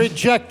was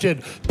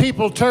rejected.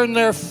 People turned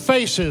their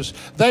faces.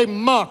 They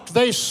mocked.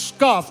 They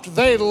scoffed.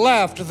 They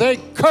laughed. They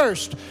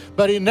cursed.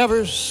 But He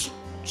never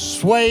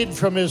swayed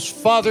from His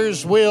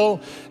Father's will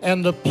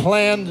and the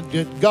plan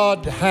that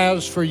God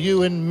has for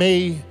you and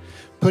me.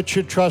 Put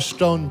your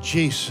trust on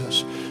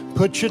Jesus.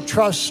 Put your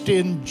trust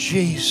in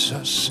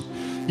Jesus.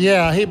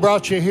 Yeah, He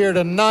brought you here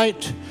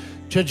tonight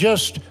to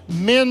just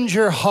mend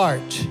your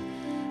heart.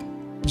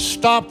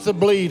 Stop the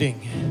bleeding.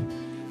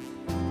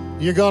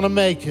 You're going to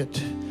make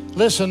it.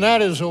 Listen,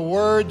 that is a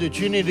word that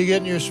you need to get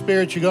in your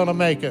spirit. You're going to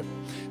make it.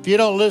 If you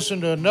don't listen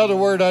to another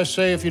word I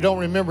say, if you don't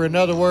remember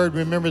another word,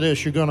 remember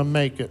this, you're going to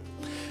make it.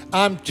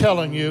 I'm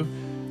telling you,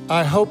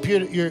 I hope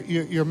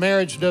your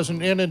marriage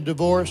doesn't end in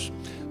divorce,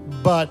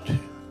 but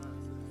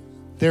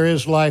there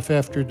is life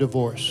after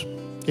divorce.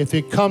 If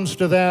it comes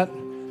to that,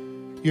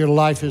 your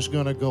life is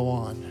going to go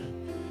on.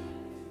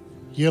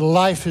 Your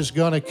life is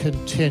going to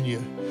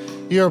continue.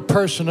 You're a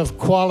person of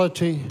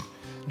quality.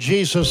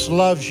 Jesus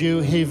loves you.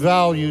 He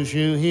values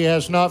you. He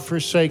has not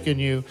forsaken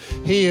you.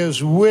 He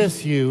is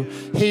with you.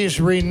 He's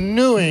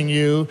renewing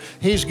you.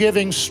 He's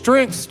giving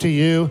strength to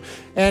you,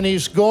 and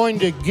He's going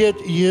to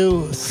get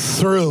you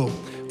through.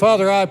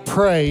 Father, I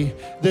pray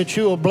that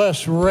you will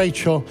bless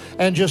Rachel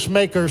and just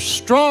make her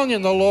strong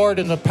in the Lord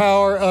in the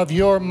power of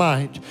your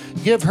might.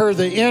 Give her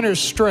the inner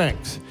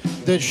strength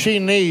that she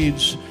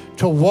needs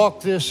to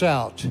walk this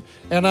out.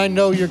 And I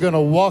know you're going to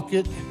walk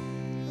it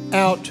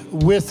out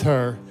with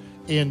her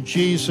In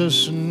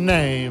Jesus'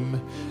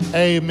 name,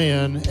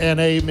 amen and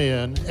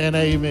amen and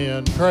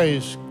amen.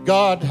 Praise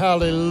God.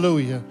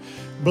 Hallelujah.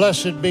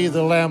 Blessed be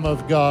the Lamb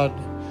of God.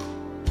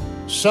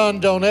 Son,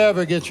 don't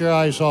ever get your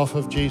eyes off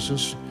of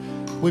Jesus.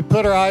 We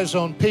put our eyes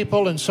on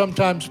people, and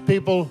sometimes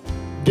people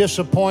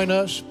disappoint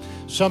us.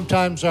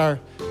 Sometimes our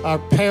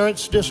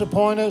parents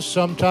disappoint us.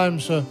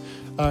 Sometimes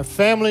our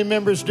family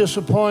members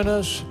disappoint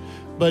us.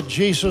 But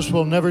Jesus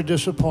will never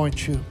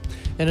disappoint you.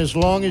 And as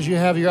long as you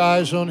have your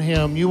eyes on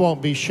Him, you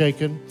won't be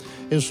shaken.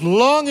 As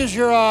long as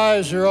your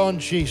eyes are on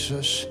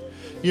Jesus,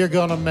 you're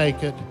going to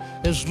make it.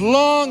 As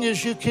long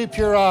as you keep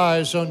your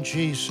eyes on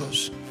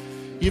Jesus,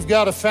 you've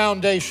got a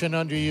foundation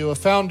under you, a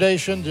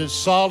foundation that's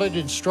solid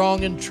and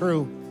strong and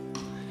true.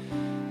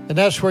 And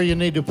that's where you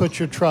need to put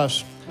your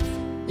trust.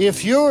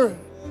 If you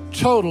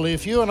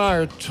and I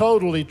are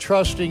totally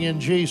trusting in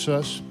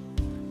Jesus,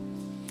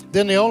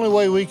 then the only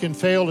way we can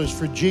fail is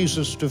for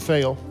Jesus to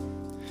fail.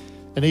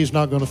 And He's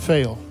not going to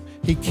fail.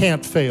 He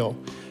can't fail.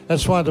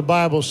 That's why the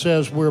Bible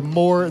says we're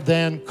more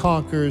than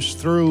conquerors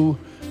through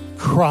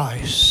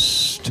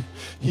Christ.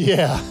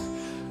 Yeah.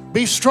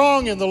 Be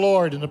strong in the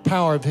Lord and the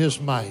power of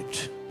His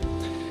might.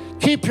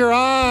 Keep your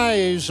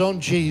eyes on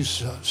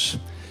Jesus.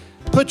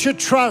 Put your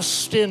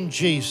trust in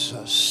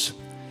Jesus.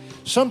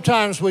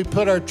 Sometimes we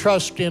put our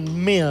trust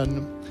in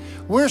men.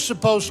 We're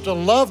supposed to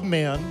love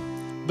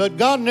men, but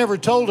God never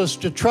told us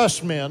to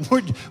trust men.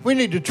 We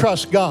need to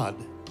trust God.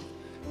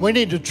 We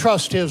need to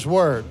trust His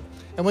Word,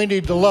 and we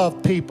need to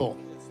love people.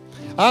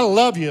 I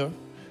love you,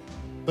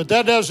 but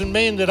that doesn't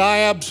mean that I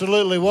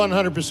absolutely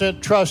 100%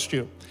 trust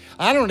you.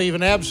 I don't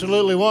even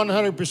absolutely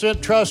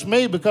 100% trust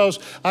me, because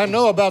I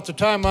know about the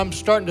time I'm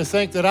starting to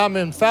think that I'm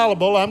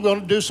infallible, I'm going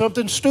to do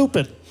something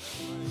stupid.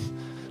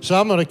 So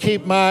I'm going to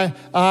keep my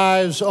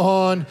eyes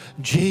on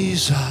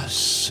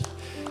Jesus.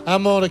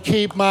 I'm going to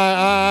keep my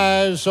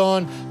eyes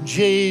on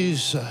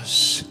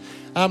Jesus.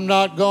 I'm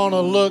not going to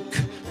look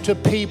to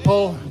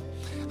people.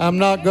 I'm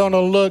not going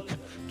to look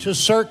to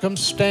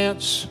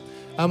circumstance.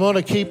 I'm going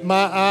to keep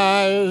my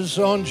eyes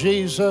on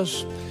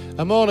Jesus.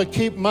 I'm going to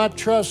keep my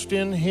trust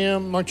in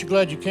Him. Aren't you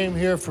glad you came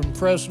here from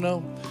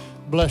Fresno?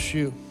 Bless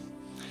you.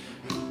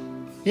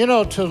 You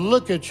know, to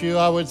look at you,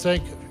 I would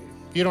think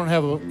you don't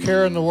have a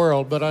care in the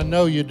world, but I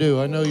know you do.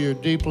 I know you're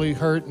deeply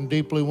hurt and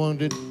deeply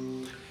wounded,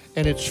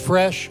 and it's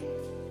fresh.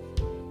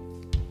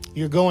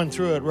 You're going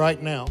through it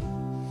right now.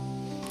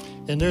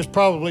 And there's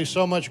probably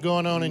so much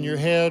going on in your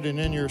head and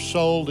in your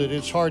soul that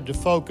it's hard to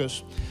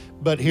focus.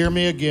 But hear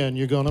me again,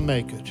 you're going to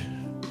make it.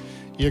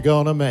 You're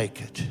going to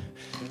make it.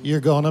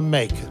 You're going to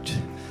make it.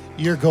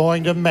 You're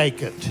going to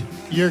make it.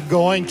 You're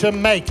going to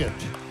make it.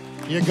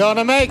 You're going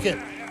to make it.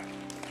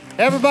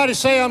 Everybody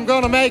say, I'm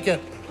going to make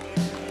it.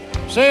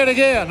 Say it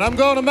again. I'm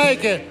going to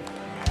make it.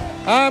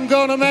 I'm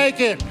going to make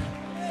it.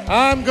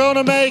 I'm going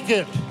to make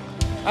it.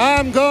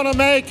 I'm going to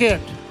make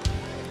it.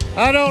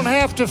 I don't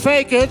have to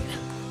fake it,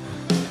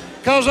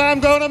 because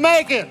I'm going to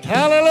make it.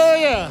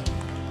 Hallelujah.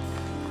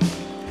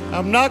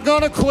 I'm not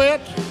going to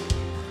quit.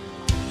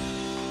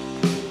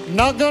 I'm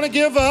not going to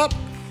give up.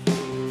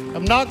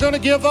 I'm not going to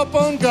give up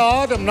on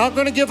God. I'm not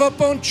going to give up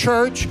on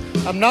church.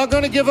 I'm not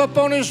going to give up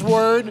on His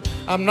Word.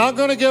 I'm not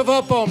going to give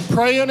up on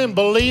praying and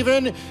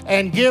believing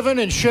and giving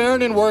and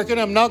sharing and working.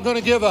 I'm not going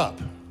to give up.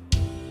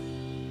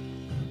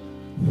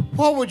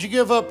 What would you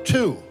give up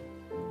to?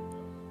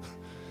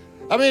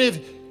 I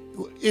mean,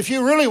 if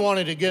you really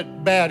wanted to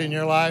get bad in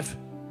your life,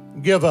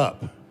 give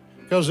up.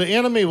 Because the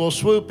enemy will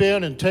swoop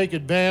in and take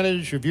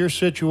advantage of your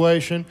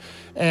situation,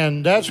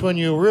 and that's when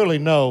you really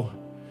know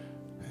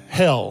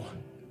hell,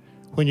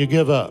 when you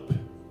give up.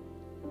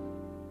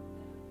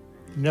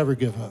 Never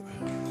give up.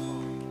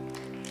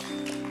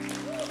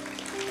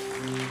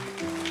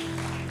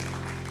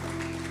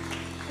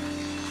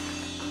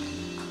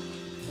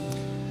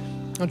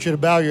 I want you to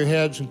bow your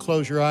heads and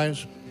close your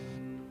eyes.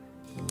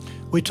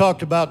 We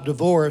talked about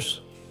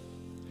divorce,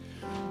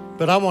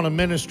 but I want to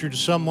minister to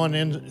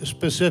someone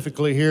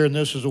specifically here, and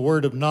this is a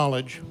word of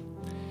knowledge.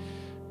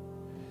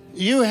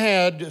 You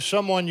had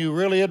someone you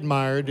really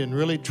admired and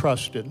really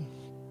trusted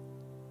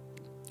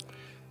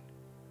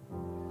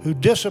who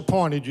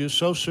disappointed you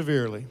so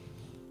severely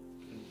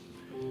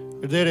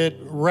that it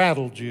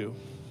rattled you.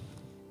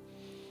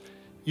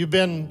 You've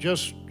been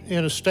just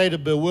in a state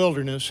of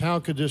bewilderness. How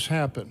could this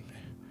happen?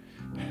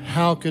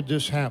 How could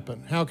this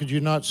happen? How could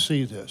you not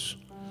see this?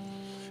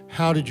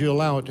 How did you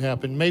allow it to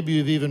happen? Maybe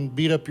you've even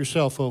beat up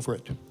yourself over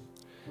it.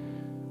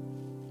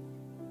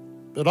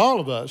 But all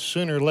of us,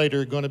 sooner or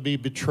later, are going to be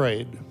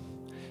betrayed.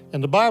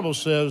 And the Bible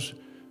says,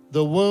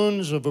 the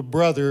wounds of a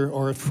brother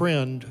or a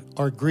friend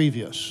are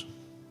grievous.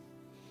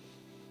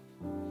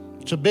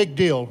 It's a big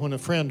deal when a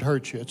friend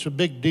hurts you. It's a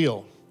big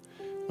deal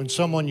when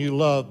someone you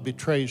love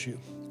betrays you.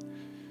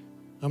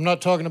 I'm not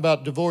talking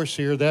about divorce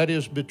here. That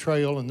is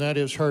betrayal and that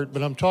is hurt.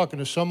 But I'm talking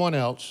to someone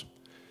else.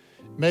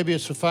 Maybe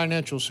it's a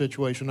financial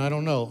situation, I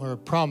don't know, or a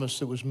promise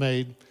that was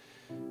made.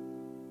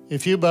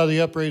 If you, by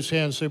the upraised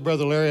hand, say,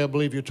 Brother Larry, I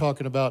believe you're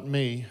talking about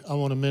me. I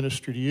want to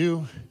minister to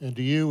you and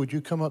to you. Would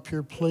you come up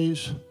here,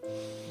 please?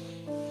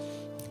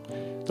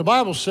 The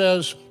Bible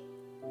says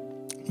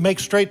Make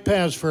straight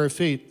paths for our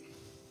feet.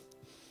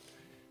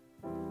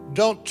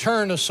 Don't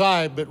turn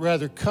aside, but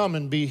rather come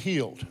and be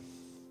healed.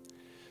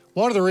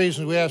 One of the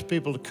reasons we ask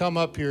people to come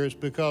up here is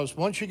because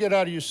once you get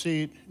out of your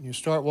seat and you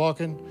start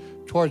walking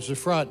towards the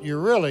front, you're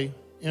really,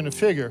 in a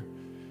figure,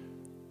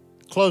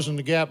 closing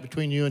the gap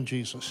between you and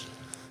Jesus.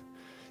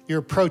 You're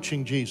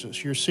approaching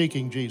Jesus. You're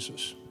seeking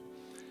Jesus.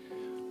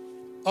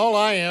 All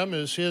I am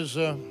is his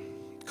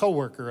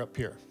co-worker up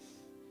here.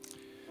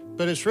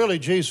 But it's really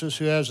Jesus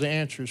who has the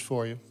answers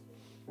for you.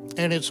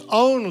 And it's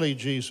only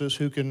Jesus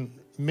who can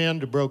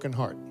mend a broken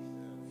heart.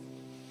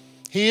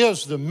 He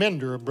is the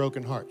mender of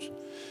broken hearts.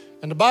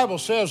 And the Bible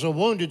says, a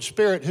wounded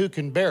spirit, who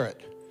can bear it?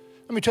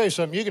 Let me tell you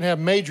something. You can have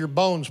major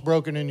bones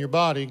broken in your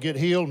body, get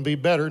healed and be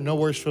better, no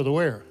worse for the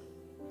wear.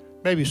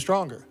 Maybe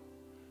stronger.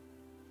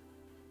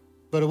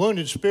 But a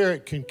wounded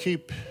spirit can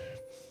keep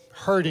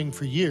hurting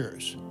for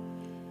years.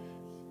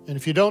 And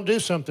if you don't do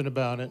something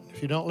about it,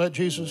 if you don't let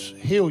Jesus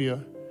heal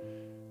you,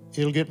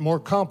 it'll get more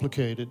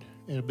complicated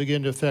and it'll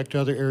begin to affect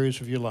other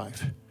areas of your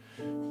life.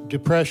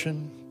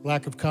 Depression,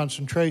 lack of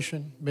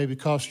concentration, maybe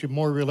cost you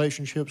more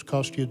relationships,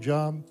 cost you a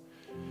job.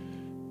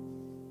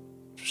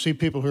 See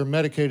people who are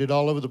medicated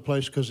all over the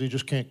place because they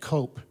just can't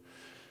cope.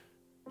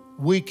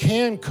 We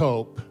can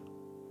cope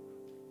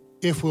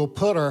if we'll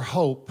put our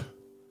hope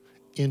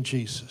in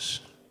Jesus.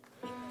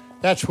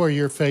 That's where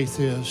your faith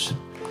is.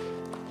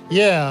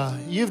 Yeah,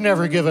 you've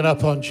never given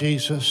up on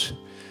Jesus.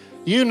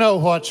 You know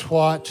what's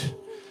what.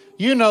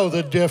 You know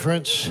the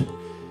difference.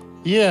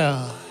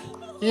 Yeah,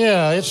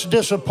 it's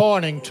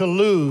disappointing to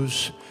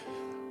lose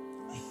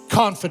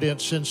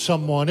confidence in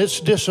someone. It's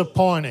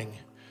disappointing.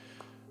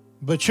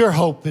 But your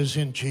hope is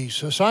in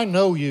Jesus. I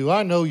know you.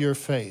 I know your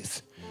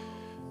faith.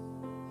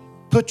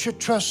 Put your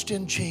trust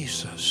in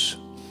Jesus.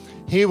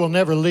 He will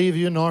never leave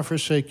you nor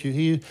forsake you.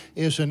 He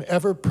is an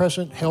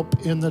ever-present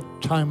help in the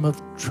time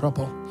of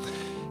trouble.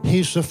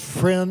 He's a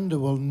friend who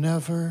will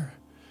never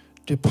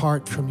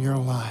depart from your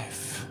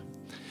life.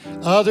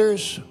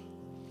 Others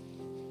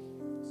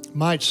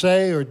might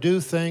say or do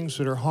things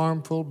that are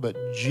harmful, but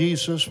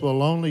Jesus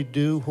will only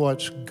do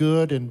what's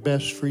good and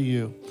best for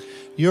you.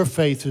 Your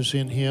faith is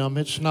in him.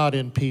 It's not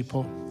in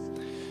people.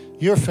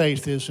 Your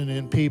faith isn't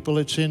in people.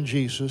 It's in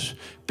Jesus.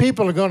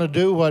 People are going to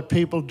do what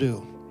people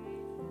do.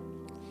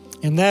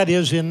 And that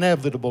is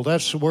inevitable.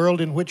 That's the world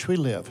in which we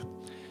live.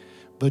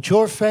 But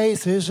your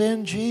faith is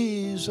in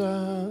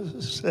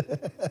Jesus.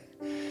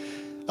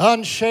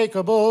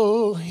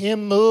 Unshakable,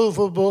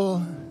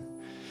 immovable.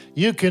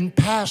 You can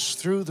pass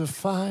through the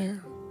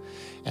fire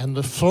and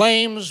the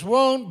flames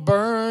won't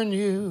burn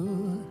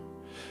you.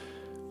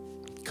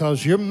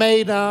 Because you're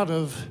made out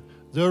of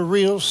the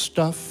real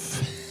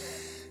stuff.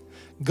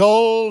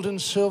 Gold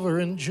and silver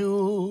and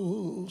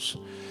jewels.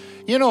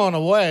 You know, in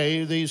a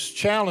way, these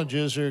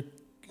challenges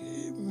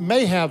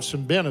may have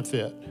some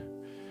benefit.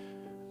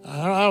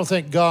 I don't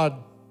think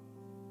God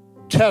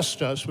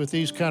tests us with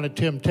these kind of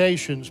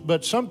temptations,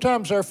 but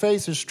sometimes our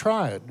faith is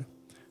tried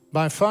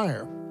by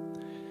fire.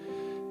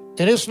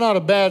 And it's not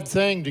a bad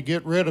thing to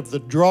get rid of the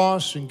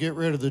dross and get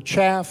rid of the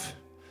chaff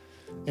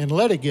and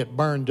let it get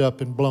burned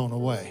up and blown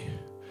away.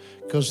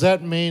 Because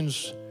that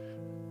means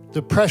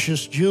the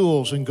precious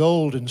jewels and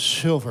gold and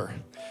silver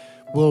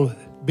will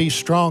be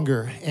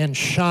stronger and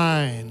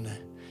shine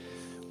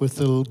with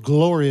the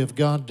glory of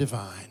God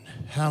divine.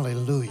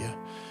 Hallelujah.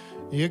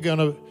 You're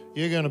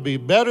gonna be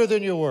better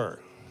than you were.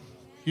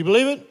 You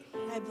believe it?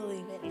 I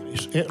believe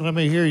it. Let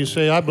me hear you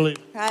say, I believe.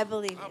 I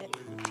believe it. I believe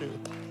it too.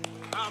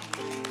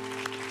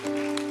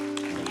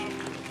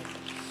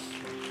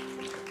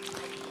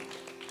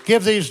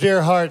 Give these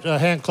dear hearts a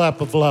hand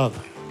clap of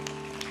love.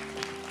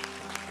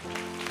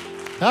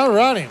 All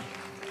righty.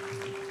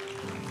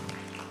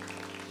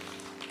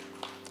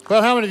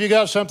 Well, how many of you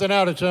got something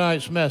out of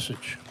tonight's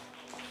message?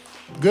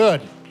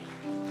 Good.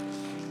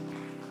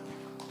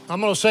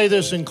 I'm going to say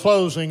this in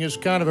closing as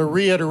kind of a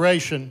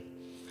reiteration.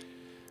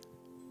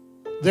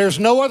 There's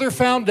no other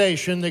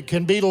foundation that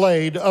can be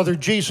laid other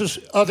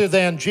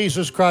than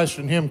Jesus Christ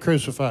and him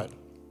crucified.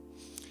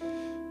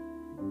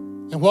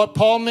 And what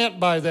Paul meant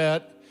by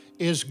that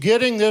is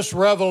getting this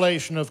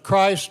revelation of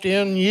Christ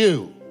in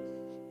you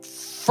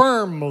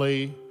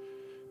firmly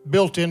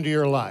built into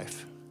your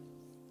life.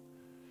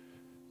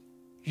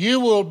 You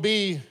will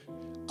be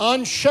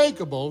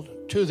unshakable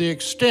to the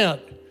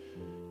extent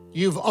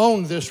you've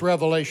owned this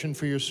revelation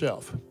for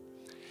yourself.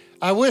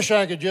 I wish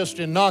I could just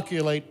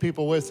inoculate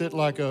people with it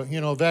like a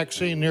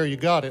vaccine. There, you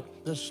got it.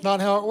 That's not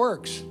how it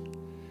works.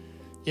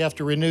 You have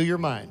to renew your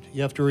mind.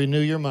 You have to renew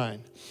your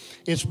mind.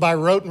 It's by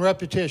rote and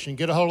repetition.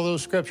 Get a hold of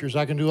those scriptures.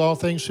 I can do all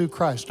things through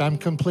Christ. I'm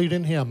complete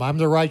in him. I'm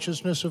the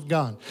righteousness of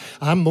God.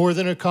 I'm more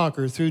than a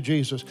conqueror through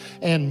Jesus.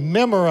 And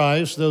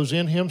memorize those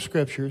in him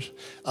scriptures.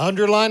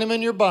 Underline them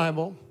in your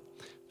Bible.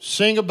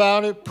 Sing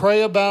about it.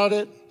 Pray about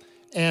it.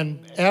 And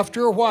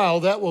after a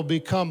while, that will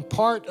become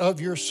part of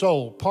your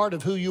soul, part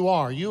of who you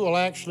are. You will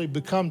actually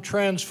become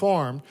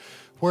transformed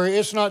where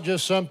it's not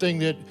just something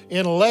that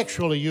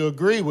intellectually you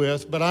agree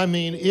with, but I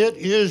mean it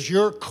is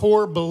your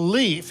core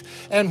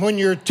belief. And when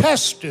you're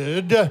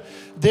tested,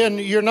 then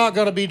you're not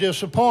going to be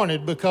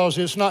disappointed, because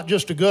it's not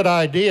just a good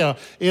idea,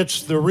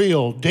 it's the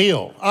real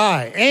deal.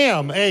 I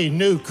am a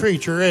new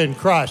creature in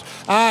Christ.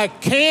 I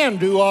can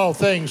do all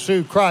things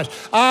through Christ.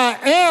 I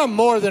am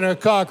more than a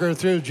conqueror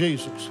through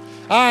Jesus.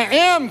 I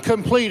am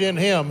complete in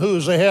Him who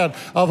is the head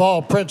of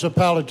all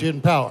principality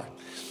and power.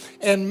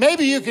 And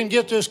maybe you can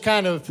get this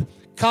kind of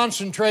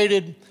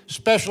concentrated,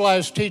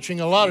 specialized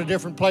teaching a lot of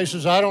different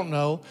places. I don't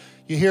know.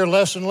 You hear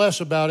less and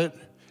less about it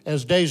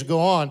as days go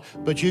on,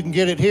 but you can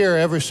get it here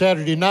every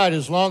Saturday night.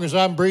 As long as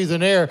I'm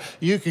breathing air,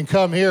 you can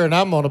come here and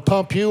I'm going to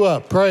pump you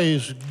up.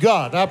 Praise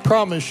God. I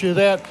promise you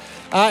that.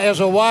 As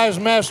a wise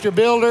master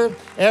builder,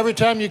 every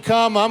time you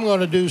come, I'm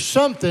going to do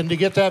something to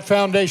get that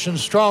foundation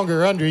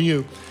stronger under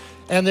you.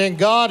 And then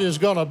God is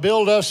going to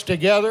build us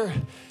together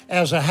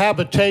as a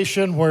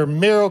habitation where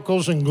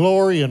miracles and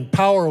glory and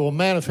power will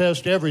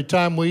manifest every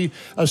time we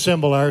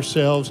assemble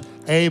ourselves.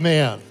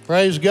 Amen.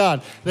 Praise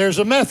God. There's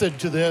a method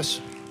to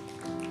this.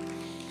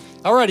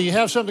 All righty, you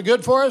have something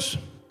good for us?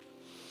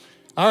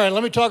 All right,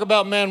 let me talk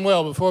about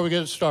Manuel before we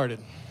get started.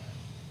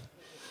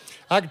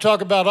 I could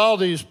talk about all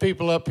these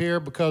people up here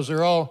because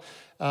they're all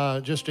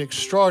just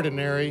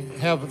extraordinary,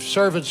 have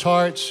servants'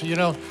 hearts. You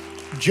know,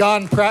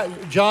 John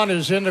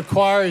is in the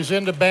choir, he's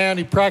in the band,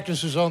 he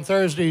practices on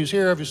Thursday, he's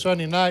here every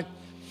Sunday night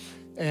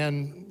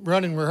and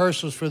running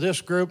rehearsals for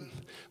this group.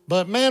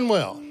 But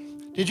Manuel,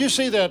 did you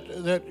see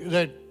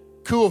that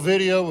cool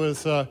video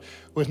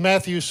with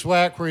Matthew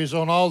Swack where he's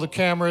on all the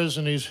cameras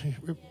and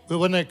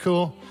wasn't that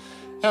cool?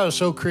 That was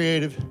so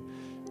creative.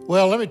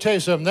 Well, let me tell you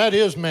something, that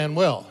is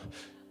Manuel.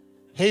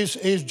 He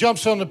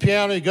jumps on the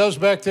piano, he goes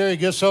back there, he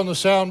gets on the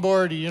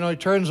soundboard, he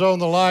turns on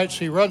the lights,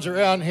 he runs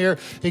around here,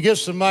 he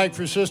gets the mic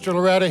for Sister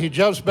Loretta, he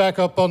jumps back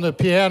up on the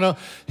piano.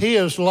 He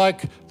is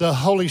like the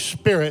Holy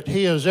Spirit.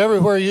 He is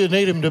everywhere you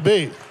need him to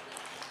be.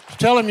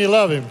 Tell him you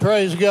love him.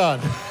 Praise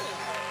God.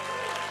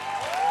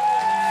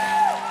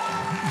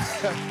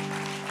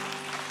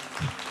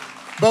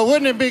 But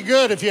wouldn't it be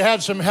good if you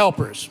had some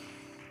helpers?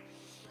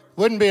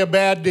 Wouldn't be a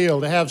bad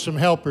deal to have some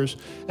helpers.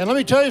 And let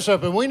me tell you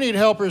something, we need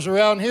helpers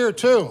around here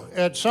too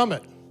at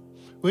Summit.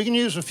 We can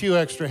use a few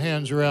extra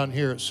hands around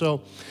here.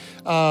 So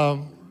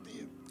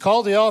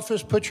call the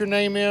office, put your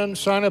name in,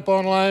 sign up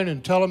online,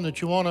 and tell them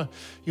that you want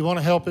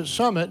to help at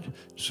Summit.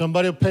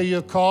 Somebody will pay you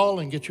a call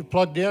and get you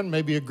plugged in,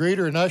 maybe a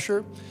greeter, an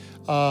usher.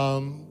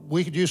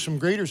 We could use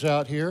some greeters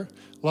out here.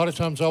 A lot of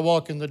times I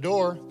walk in the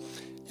door,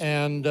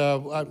 and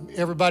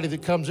everybody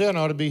that comes in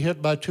ought to be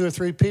hit by 2 or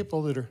 3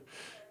 people that are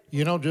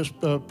just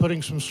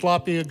putting some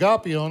sloppy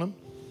agape on them.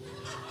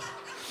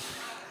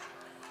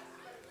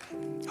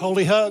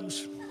 Holy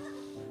hugs.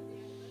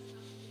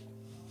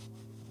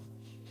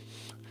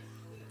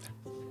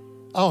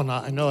 Oh, no,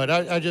 I know it.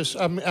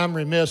 I'm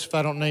remiss if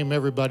I don't name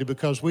everybody,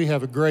 because we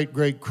have a great,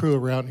 great crew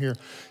around here,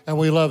 and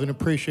we love and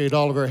appreciate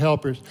all of our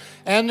helpers.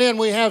 And then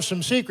we have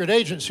some secret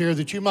agents here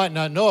that you might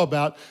not know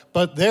about,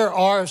 but there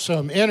are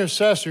some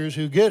intercessors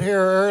who get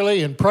here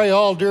early and pray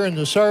all during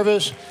the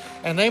service,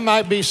 and they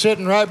might be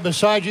sitting right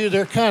beside you.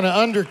 They're kind of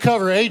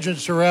undercover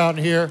agents around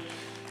here.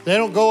 They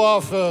don't go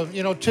off,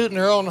 tooting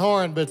their own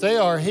horn, but they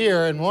are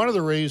here, and one of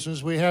the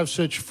reasons we have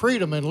such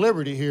freedom and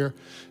liberty here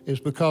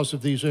is because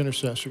of these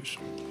intercessors.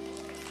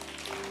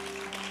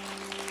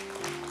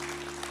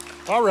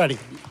 All righty.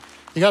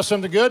 You got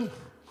something good? All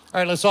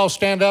right, let's all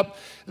stand up.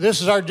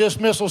 This is our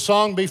dismissal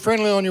song. Be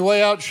friendly on your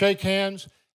way out. Shake hands.